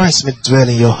that Christ may dwell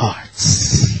in your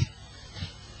hearts.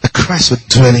 That Christ will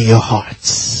dwell in your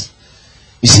hearts.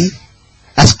 You see,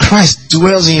 as Christ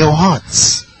dwells in your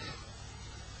hearts,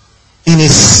 in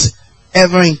His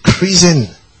ever increasing,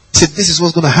 see, this is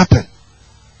what's going to happen.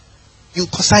 You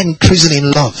start increasing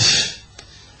in love.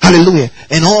 Hallelujah.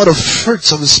 And all the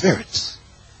fruits of the Spirit.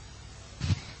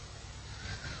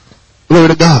 Glory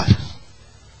to God.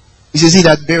 He says, he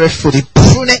that beareth fruit, he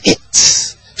pruneth it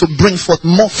to bring forth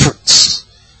more fruits.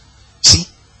 See?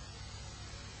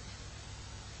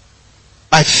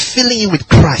 By filling you with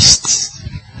Christ.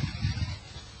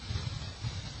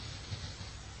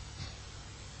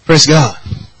 Praise God.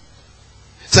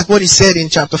 It's like what he said in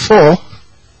chapter 4.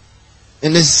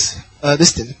 In this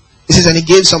thing. He says, and he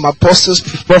gave some apostles,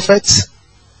 prophets.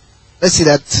 Let's see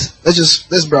that.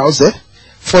 Let's browse there.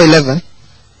 4:11.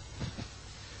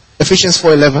 Ephesians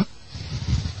 4:11.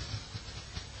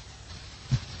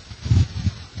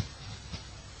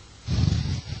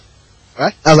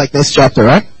 Right? That's like next chapter,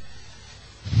 right?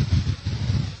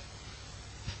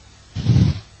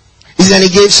 then he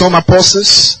gave some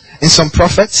apostles, and some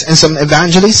prophets, and some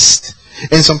evangelists,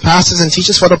 and some pastors and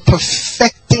teachers for the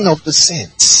perfecting of the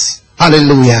saints.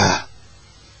 Hallelujah.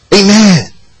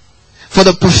 Amen. For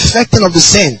the perfecting of the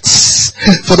saints,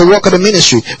 for the work of the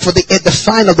ministry, for the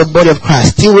edifying of the body of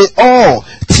Christ, till we all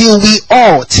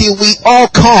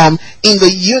come in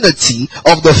the unity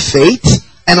of the faith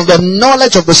and of the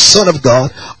knowledge of the Son of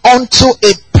God, unto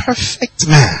a perfect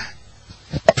man.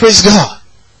 Praise God.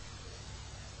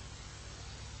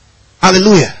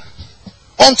 Hallelujah.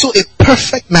 Unto a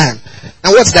perfect man.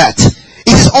 And what's that?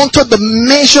 It is unto the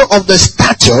measure of the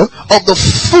stature of the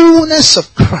fullness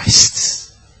of Christ.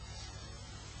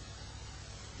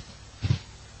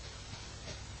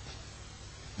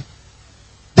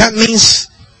 That means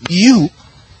you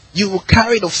will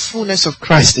carry the fullness of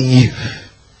Christ in you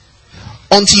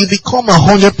until you become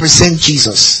 100%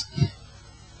 Jesus.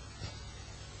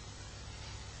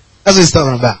 That's what it's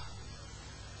talking about.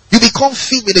 You become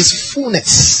filled with His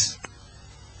fullness.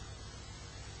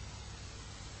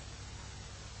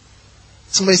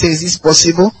 Somebody says, is this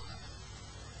possible?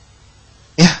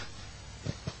 Yeah.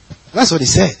 That's what He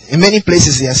said. In many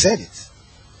places He has said it.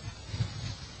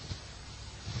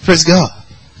 Praise God.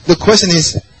 The question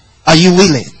is, are you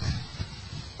willing?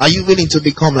 Are you willing to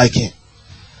become like Him?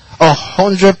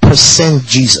 100%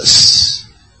 Jesus.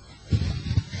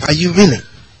 Are you willing?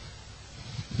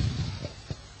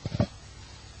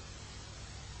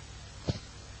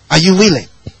 Are you willing?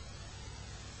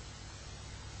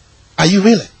 Are you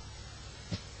willing?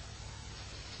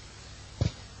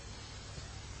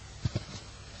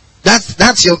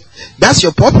 That's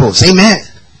your purpose. Amen.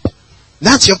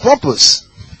 That's your purpose.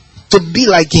 To be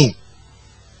like Him.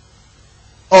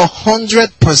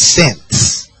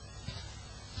 100%.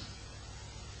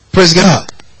 Praise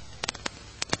God.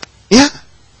 Yeah.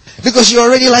 Because you're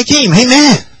already like Him.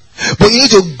 Amen. But you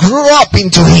need to grow up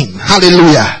into Him.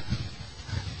 Hallelujah.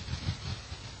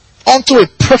 Unto a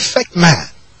perfect man.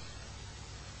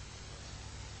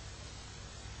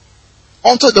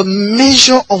 Unto the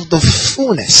measure of the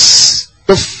fullness.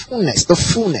 The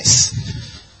fullness.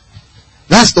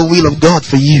 That's the will of God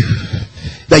for you.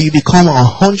 That you become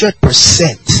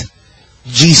 100%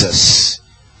 Jesus.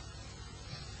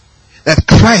 That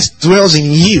Christ dwells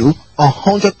in you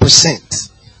 100%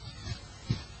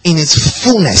 in His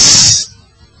fullness.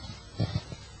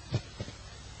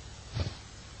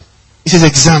 He says,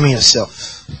 examine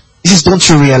yourself. He says, don't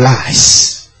you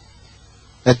realize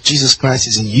that Jesus Christ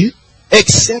is in you?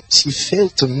 Except you fail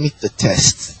to meet the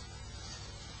test.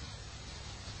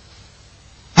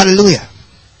 Hallelujah.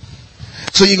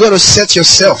 So you got to set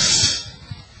yourself.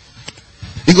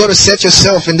 You got to set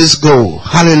yourself in this goal.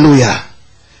 Hallelujah.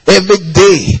 Every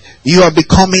day you are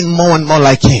becoming more and more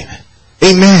like Him.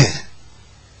 Amen.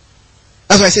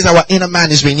 That's why it says our inner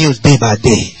man is renewed day by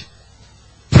day.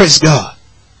 Praise God.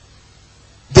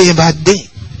 Day by day.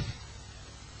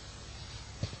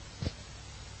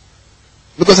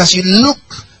 Because as you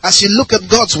look at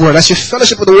God's word, as you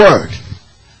fellowship with the word,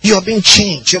 you are being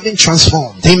changed, you are being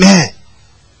transformed. Amen.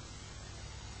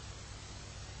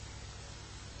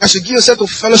 As you give yourself to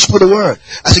fellowship with the word,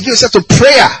 as you give yourself to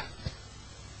prayer,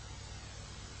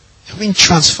 you're being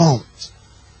transformed.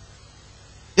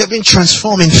 You're being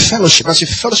transformed in fellowship. As you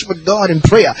fellowship with God in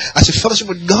prayer, as you fellowship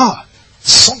with God,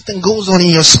 something goes on in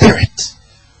your spirit.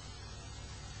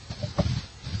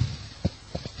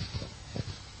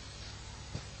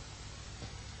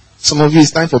 Some of you, it's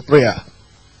time for prayer.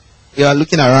 You are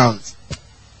looking around.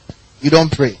 You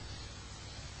don't pray.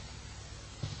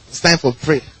 It's time for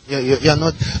prayer. You're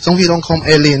not. Some of you don't come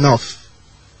early enough.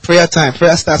 Prayer time.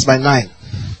 Prayer starts by 9.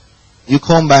 You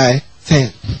come by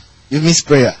 10. You miss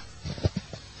prayer.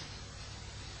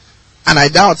 And I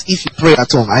doubt if you pray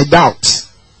at home. I doubt.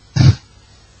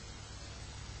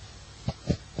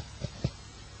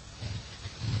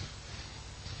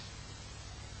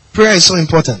 Prayer is so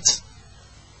important.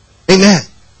 Amen.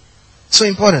 So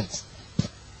important.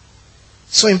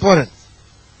 So important.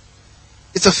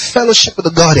 It's a fellowship with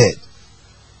the Godhead.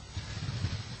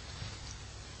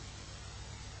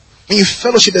 When you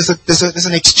fellowship, there's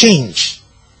an exchange.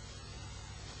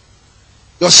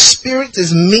 Your spirit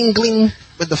is mingling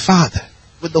with the Father,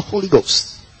 with the Holy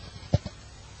Ghost,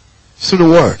 through the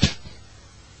Word.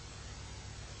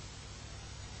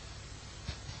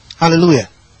 Hallelujah.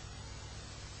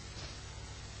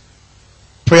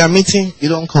 Prayer meeting, you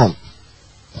don't come.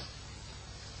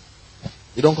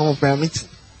 You don't come for prayer meeting.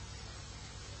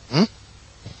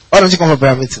 Why don't you come for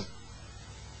prayer meeting?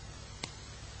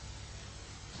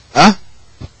 Huh?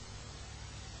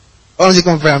 Why don't you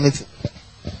come for prayer meeting?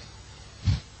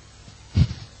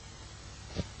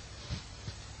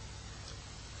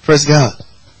 Praise God.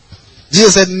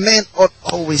 Jesus said men ought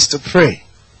always to pray.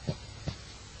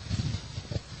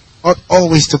 Ought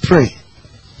always to pray.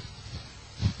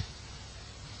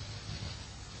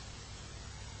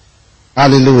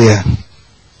 Hallelujah.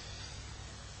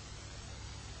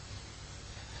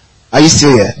 Are you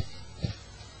still here?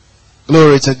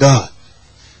 Glory to God.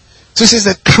 So it says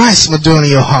that Christ will dwell in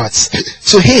your hearts.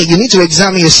 So hey, you need to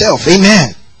examine yourself.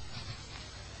 Amen.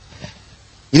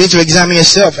 You need to examine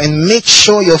yourself and make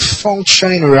sure you're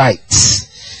functioning right.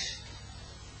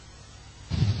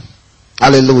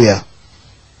 Hallelujah.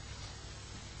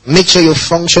 Make sure you're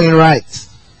functioning right.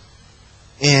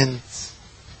 And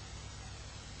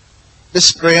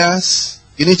these prayers,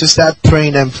 you need to start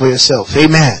praying them for yourself.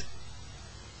 Amen.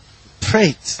 Pray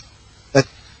it,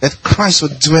 that Christ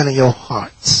would dwell in your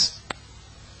heart.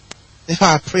 If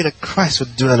I pray that Christ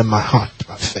would dwell in my heart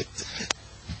by faith.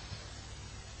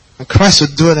 And Christ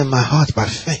would dwell in my heart by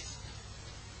faith.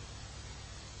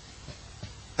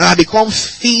 And I become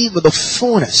filled with the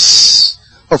fullness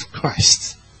of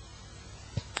Christ.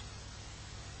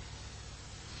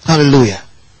 Hallelujah.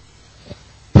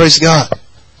 Praise God.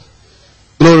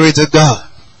 Glory to God.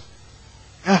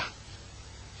 Yeah.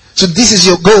 So this is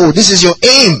your goal. This is your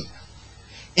aim.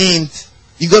 And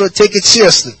you got to take it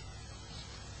seriously.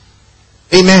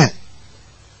 Amen.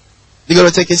 You got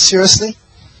to take it seriously.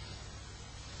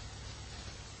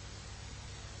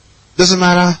 Doesn't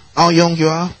matter how young you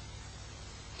are.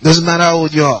 Doesn't matter how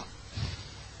old you are.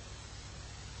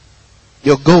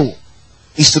 Your goal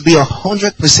is to be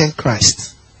 100%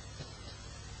 Christ.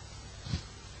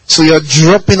 So you're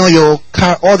dropping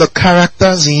all the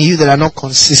characters in you that are not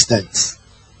consistent.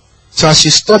 So as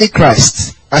you study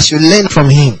Christ, as you learn from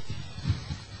Him,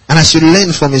 and as you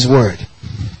learn from His Word,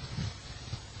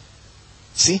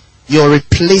 see, you're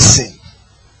replacing,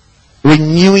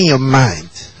 renewing your mind.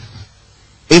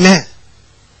 Amen.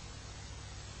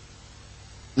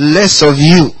 Less of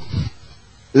you,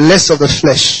 less of the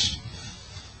flesh.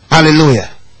 Hallelujah.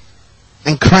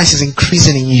 And Christ is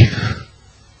increasing in you.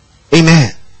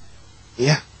 Amen.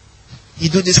 Yeah. You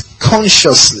do this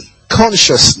consciously.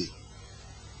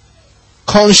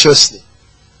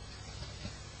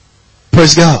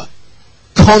 Praise God.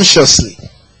 Consciously.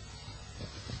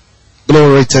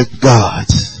 Glory to God.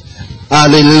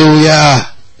 Hallelujah.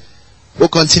 We'll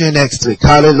continue next week.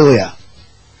 Hallelujah.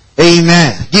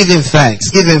 Amen. Give Him thanks.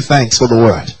 Give Him thanks for the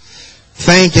word.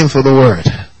 Thank Him for the word.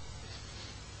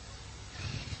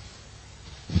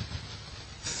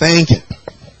 Thank Him.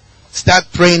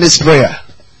 Start praying this prayer.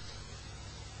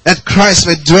 That Christ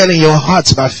may dwell in your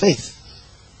hearts by faith.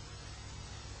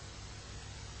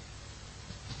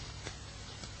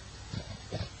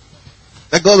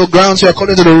 That God will grant you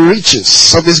according to the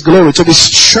riches of His glory to be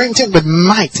strengthened with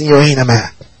might in your inner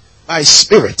man by His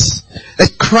Spirit.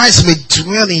 That Christ may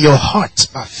dwell in your heart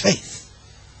by faith.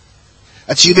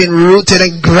 That you've been rooted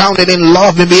and grounded in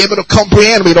love and be able to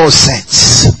comprehend with all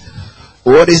sense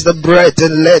what is the breadth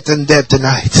and length and depth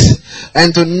tonight.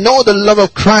 And to know the love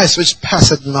of Christ which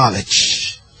passeth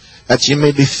knowledge. That you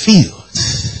may be filled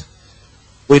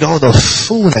with all the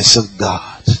fullness of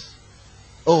God.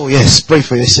 Oh yes, pray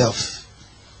for yourself.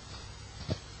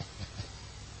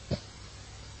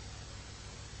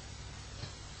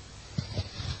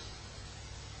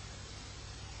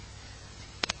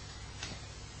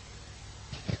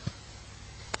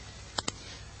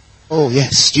 Oh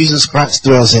yes, Jesus Christ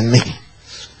dwells in me.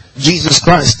 Jesus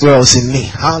Christ dwells in me.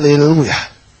 Hallelujah.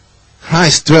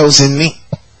 Christ dwells in me.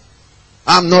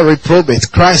 I'm not reprobate.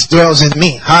 Christ dwells in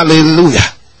me. Hallelujah.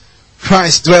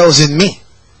 Christ dwells in me.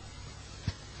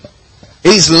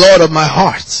 He's Lord of my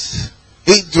heart.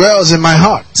 He dwells in my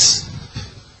heart.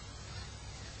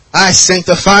 I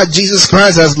sanctify Jesus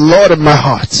Christ as Lord of my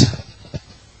heart.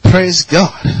 Praise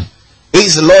God.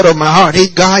 He's the Lord of my heart. He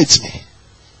guides me.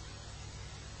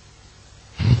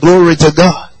 Glory to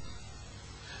God.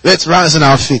 Let's rise on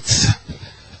our feet.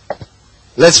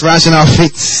 Let's rise on our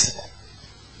feet.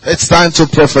 It's time to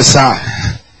prophesy.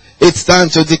 It's time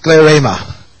to declare Rhema.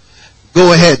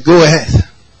 Go ahead, go ahead.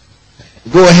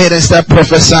 Go ahead and start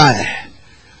prophesying.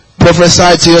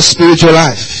 Prophesy to your spiritual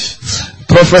life.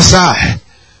 Prophesy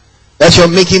that you're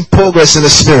making progress in the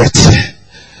Spirit.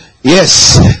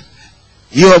 Yes,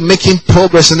 you are making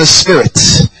progress in the Spirit.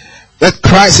 That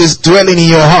Christ is dwelling in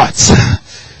your heart.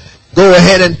 Go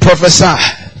ahead and prophesy.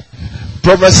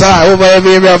 Prophesy over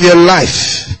every area of your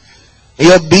life.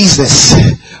 Your business,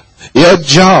 your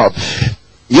job,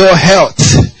 your health,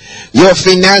 your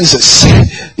finances,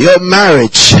 your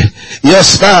marriage, your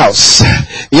spouse,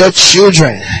 your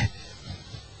children,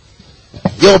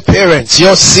 your parents,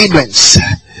 your siblings.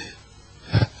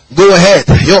 Go ahead.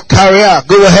 Your career,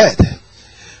 go ahead.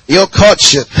 Your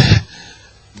courtship,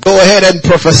 Go ahead and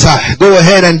prophesy. Go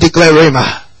ahead and declare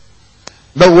rhema.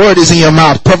 The word is in your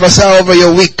mouth. Prophesy over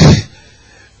your week.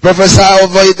 Prophesy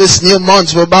over this new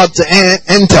month we're about to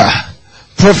enter.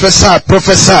 Prophesy,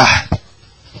 prophesy.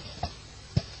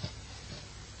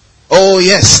 Oh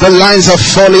yes, the lines are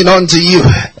falling onto you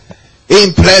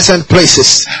in pleasant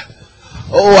places.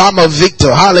 Oh, I'm a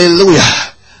victor. Hallelujah.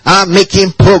 I'm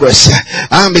making progress.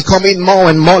 I'm becoming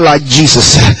more and more like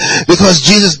Jesus, because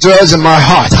Jesus dwells in my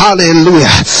heart.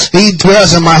 Hallelujah. He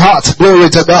dwells in my heart. Glory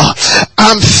to God.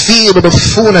 I'm filled with the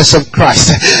fullness of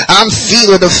Christ. I'm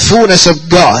filled with the fullness of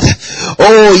God.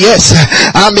 Oh yes,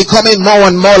 I'm becoming more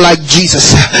and more like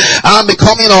Jesus. I'm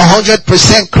becoming 100%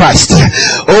 Christ.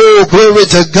 Oh, glory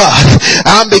to God.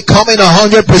 I'm becoming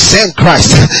 100%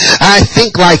 Christ. I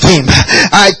think like Him.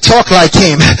 I talk like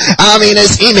Him. I'm in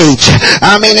His image.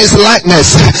 I'm in His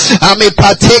likeness. I'm a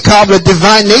partaker of the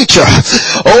divine nature.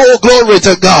 Oh, glory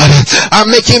to God. I'm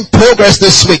making progress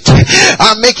this week.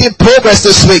 I'm making progress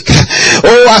this week.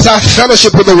 Oh, as I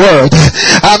fellowship with the Word,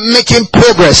 I'm making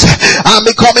progress. I'm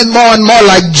becoming more and more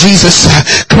like Jesus.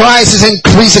 Christ is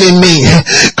increasing in me.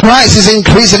 Christ is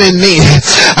increasing in me.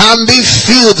 I'm being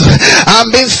filled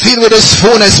with His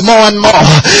fullness more and more.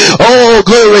 Oh,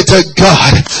 glory to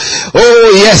God.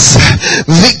 Oh yes,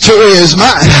 victory is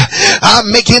mine. I'm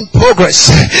making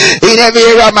progress in every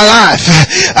area of my life.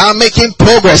 I'm making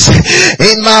progress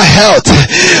in my health.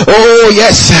 Oh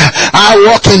yes, I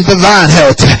walk in divine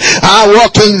health. I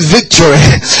walk in victory.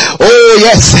 Oh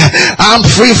yes, I'm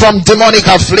free from demonic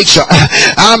affliction.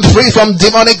 I'm free from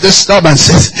demonic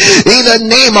disturbances. In the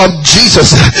name of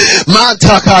Jesus.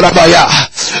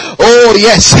 Oh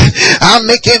yes, I'm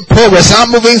making progress.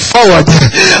 I'm moving forward.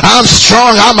 I'm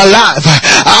strong. I'm alive.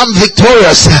 I'm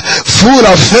victorious. Full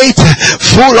of faith.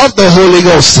 Full of the Holy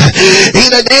Ghost. In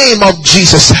the name of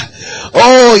Jesus.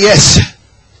 Oh yes.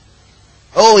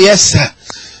 Oh yes.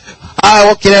 I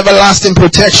walk in everlasting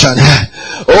protection.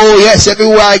 Oh yes,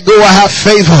 everywhere I go I have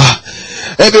favor.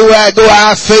 Everywhere I go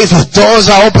I have favor. Doors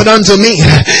are open unto me.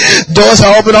 Doors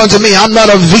are open unto me. I'm not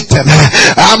a victim.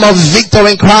 I'm a victor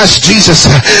in Christ Jesus.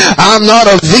 I'm not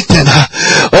a victim.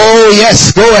 Oh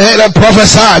yes, go ahead and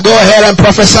prophesy. Go ahead and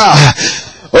prophesy.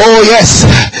 Oh yes,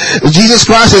 Jesus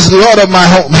Christ is Lord of my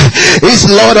home. He's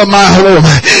Lord of my home.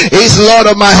 He's Lord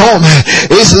of my home.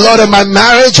 He's Lord of my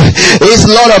marriage. He's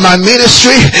Lord of my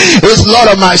ministry. He's Lord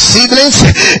of my siblings.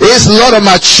 He's Lord of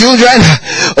my children.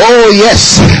 Oh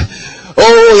yes.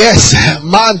 Oh yes.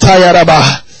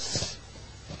 Mantayaraba.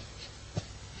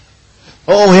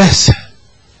 Oh yes.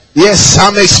 Yes,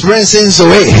 I'm experiencing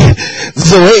Zoe,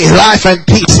 life and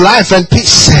peace, life and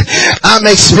peace. I'm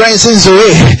experiencing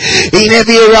Zoe in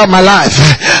every area of my life.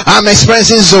 I'm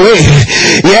experiencing Zoe.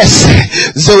 Yes,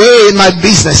 Zoe in my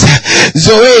business,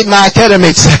 Zoe in my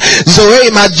academics,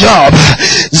 Zoe in my job,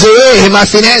 Zoe in my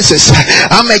finances.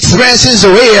 I'm experiencing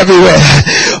Zoe everywhere.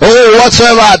 Oh,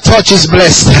 whatsoever I touch is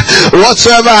blessed.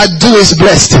 Whatsoever I do is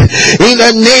blessed. In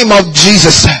the name of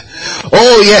Jesus.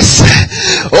 Oh yes.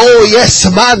 Oh yes.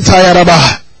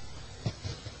 Mantayaraba.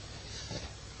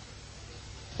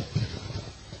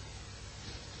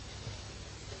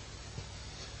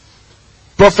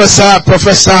 Prophesy,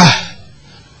 prophesy.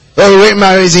 The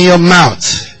rhema is in your mouth.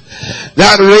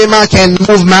 That rhema can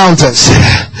move mountains.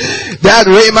 That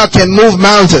rhema can move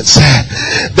mountains.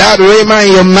 That rhema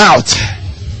in your mouth.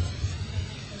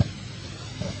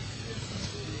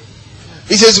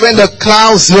 He says, when the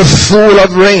clouds were full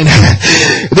of rain,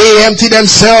 they emptied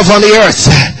themselves on the earth.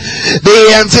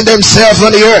 They emptied themselves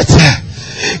on the earth.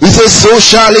 He says, so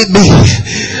shall it be.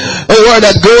 A word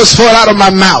that goes forth out of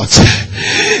my mouth.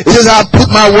 He says, I'll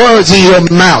put my words in your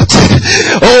mouth.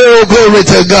 Oh, glory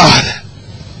to God.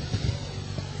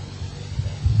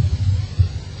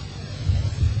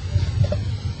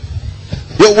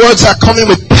 Your words are coming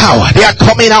with power. They are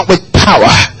coming out with power.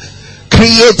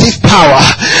 Creative power,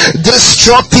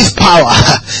 destructive power,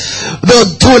 the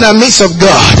dunamis of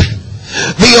God,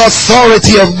 the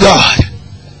authority of God.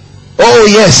 Oh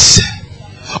yes,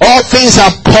 all things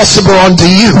are possible unto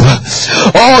you.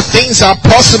 All things are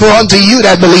possible unto you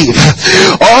that believe.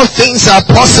 All things are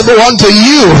possible unto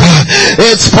you.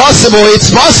 It's possible, it's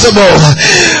possible.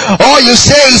 All you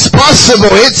say is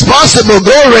possible, it's possible.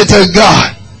 Glory to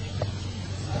God.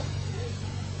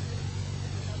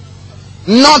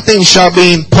 Nothing shall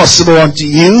be impossible unto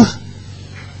you.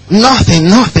 Nothing,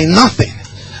 nothing, nothing.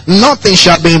 Nothing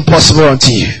shall be impossible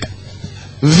unto you.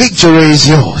 Victory is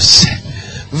yours.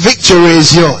 Victory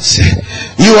is yours.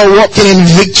 You are walking in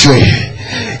victory.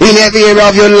 In every area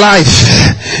of your life,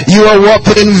 you are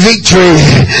walking in victory.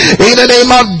 In the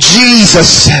name of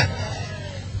Jesus.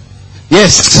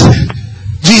 Yes,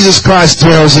 Jesus Christ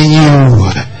dwells in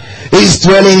you. He's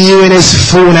dwelling you in His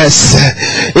fullness.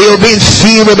 You're being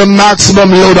filled with the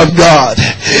maximum load of God.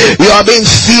 You are being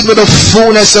filled with the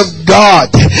fullness of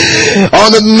God, on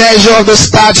the measure of the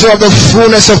stature of the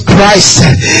fullness of Christ.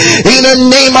 In the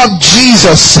name of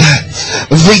Jesus,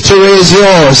 victory is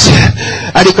yours.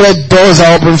 I declare doors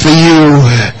are open for you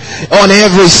on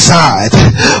every side,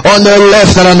 on the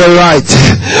left and on the right,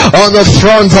 on the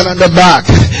front and on the back.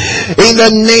 In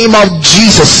the name of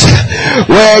Jesus,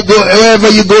 wherever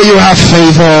you go, you have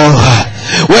favor.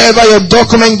 Wherever your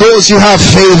document goes, you have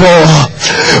favor.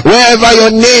 Wherever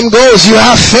your name goes, you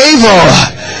have favor.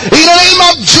 In the name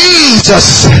of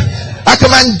Jesus, I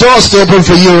command doors to open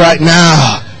for you right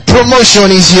now.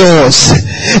 Promotion is yours.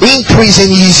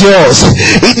 Increasing is yours.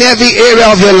 In every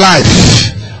area of your life.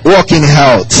 Walk in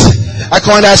health. I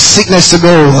command that sickness to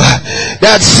go.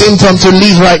 That symptom to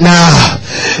leave right now.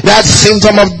 That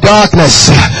symptom of darkness,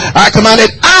 I command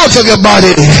it out of your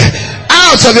body.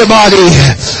 Out of your body.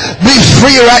 Be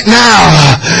free right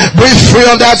now. Be free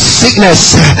of that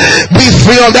sickness. Be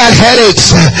free of that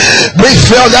headaches. Be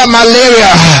free of that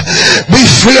malaria. Be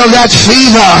free of that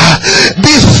fever.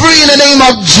 Be free in the name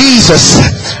of Jesus.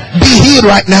 Be healed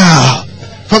right now.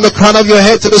 From the crown of your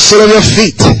head to the sole of your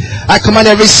feet. I command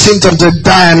every symptom to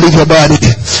die and leave your body.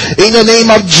 In the name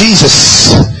of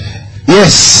Jesus.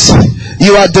 Yes.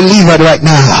 You are delivered right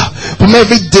now from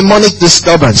every demonic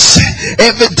disturbance,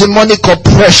 every demonic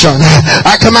oppression.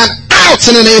 I command out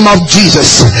in the name of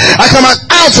Jesus. I command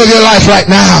out of your life right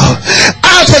now.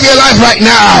 Out of your life right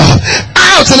now.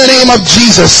 Out in the name of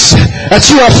Jesus. That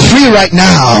you are free right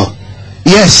now.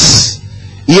 Yes.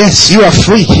 Yes, you are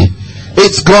free.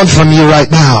 It's gone from you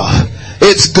right now.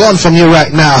 It's gone from you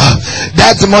right now.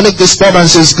 That demonic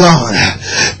disturbance is gone.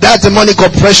 That demonic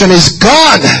oppression is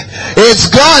gone. It's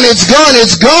gone, it's gone,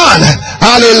 it's gone.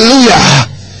 Hallelujah.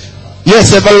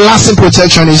 Yes, everlasting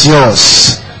protection is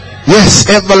yours. Yes,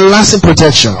 everlasting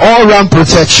protection. All round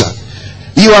protection.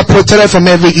 You are protected from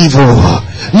every evil.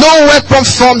 No weapon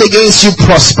formed against you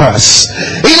prospers.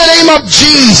 In the name of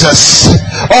Jesus,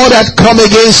 all that come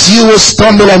against you will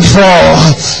stumble and fall.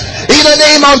 In the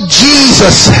name of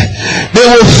Jesus, they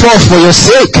will fall for your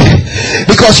sake,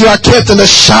 because you are kept in the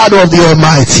shadow of the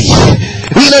Almighty.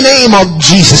 In the name of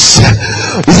Jesus,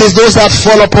 it says, those that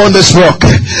fall upon this rock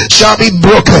shall be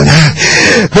broken.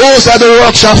 Those that the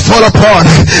rock shall fall upon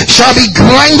shall be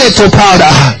grinded to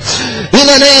powder. In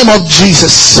the name of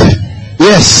Jesus.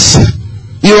 Yes,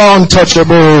 you are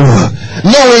untouchable.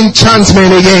 No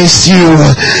enchantment against you.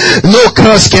 No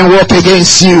curse can work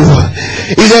against you.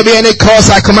 If there be any curse,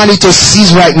 I command it to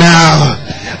cease right now.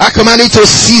 I command it to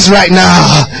cease right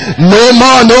now. No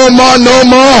more, no more, no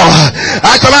more.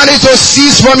 I command it to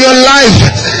cease from your life.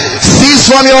 Cease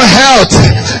from your health.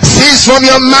 Cease from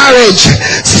your marriage.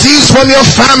 Cease from your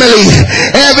family.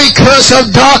 Every curse of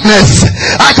darkness,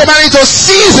 I command it to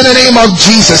cease in the name of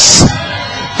Jesus.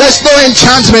 There's no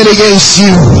enchantment against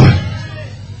you.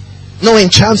 No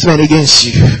enchantment against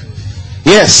you.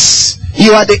 Yes,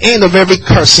 you are the end of every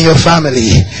curse in your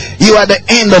family. You are the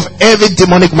end of every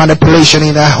demonic manipulation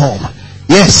in that home.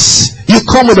 Yes, you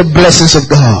come with the blessings of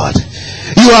God.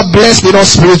 You are blessed with all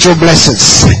spiritual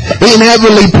blessings in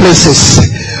heavenly places.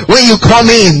 When you come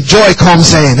in, joy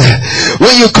comes in.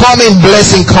 When you come in,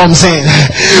 blessing comes in.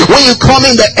 When you come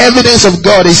in, the evidence of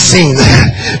God is seen.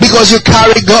 Because you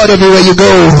carry God everywhere you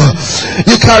go.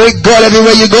 You carry God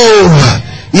everywhere you go.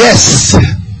 Yes,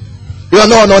 you are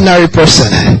not an ordinary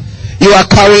person. You are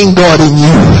carrying God in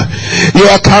you. You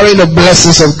are carrying the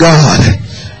blessings of God.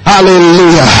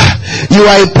 Hallelujah. You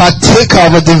are a partaker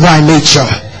of a divine nature.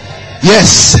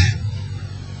 Yes.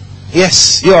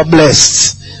 Yes, you are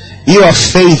blessed. You are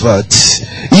favored.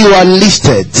 You are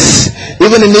lifted.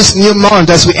 Even in this new month,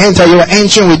 as we enter, you are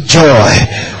entering with joy.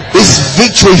 It's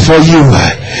victory for you.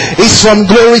 It's from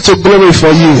glory to glory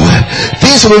for you.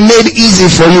 Things will be made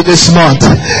easy for you this month.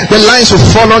 The lines will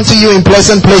fall onto you in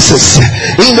pleasant places.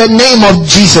 In the name of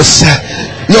Jesus,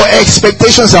 your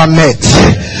expectations are met.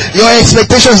 Your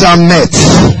expectations are met.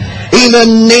 In the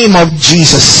name of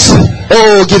Jesus.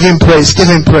 Oh, give him praise. Give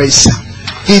him praise.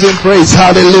 Give him praise.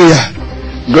 Hallelujah.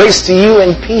 Grace to you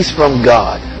and peace from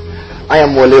God. I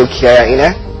am Wole,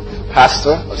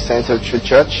 pastor of Center of Truth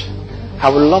Church. I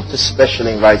would love to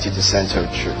specially invite you to Center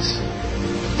of Truth.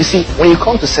 You see, when you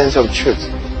come to Center of Truth,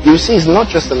 you will see it's not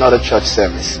just another church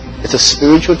service. It's a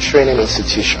spiritual training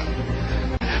institution.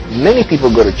 Many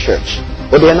people go to church,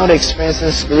 but they are not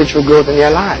experiencing spiritual growth in their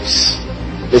lives.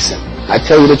 Listen, I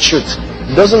tell you the truth.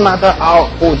 It doesn't matter how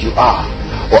old you are,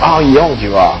 or how young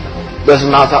you are. It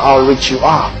doesn't matter how rich you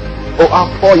are, or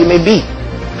how poor you may be.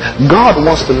 God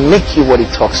wants to make you what he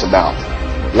talks about,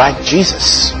 like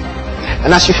Jesus.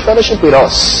 And as you fellowship with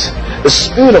us, The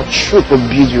Spirit of truth will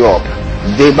build you up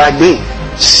day by day,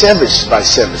 service by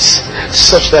service,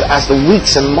 such that as the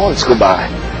weeks and months go by,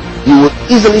 you will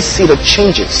easily see the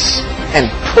changes and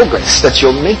progress that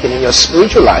you're making in your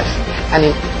spiritual life and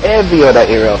in every other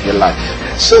area of your life.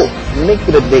 So, make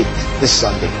it a date this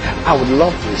Sunday. I would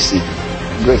love to receive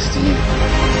you. Grace to you.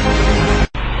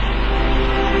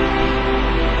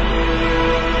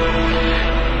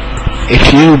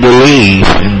 If you believe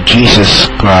in Jesus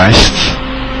Christ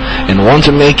and want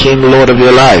to make Him Lord of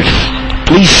your life,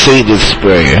 please say this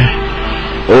prayer.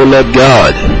 Oh Lord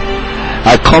God,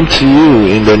 I come to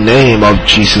you in the name of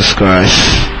Jesus Christ.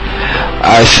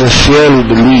 I sincerely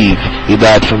believe He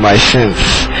died for my sins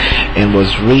and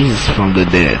was raised from the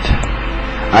dead.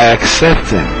 I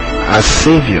accept Him as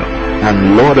Savior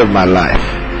and Lord of my life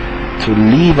to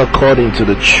live according to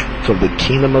the truth of the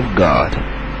kingdom of God.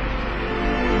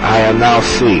 I am now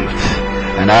saved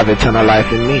and have eternal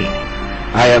life in me.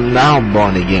 I am now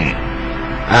born again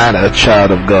and a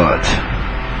child of God.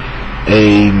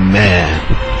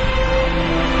 Amen.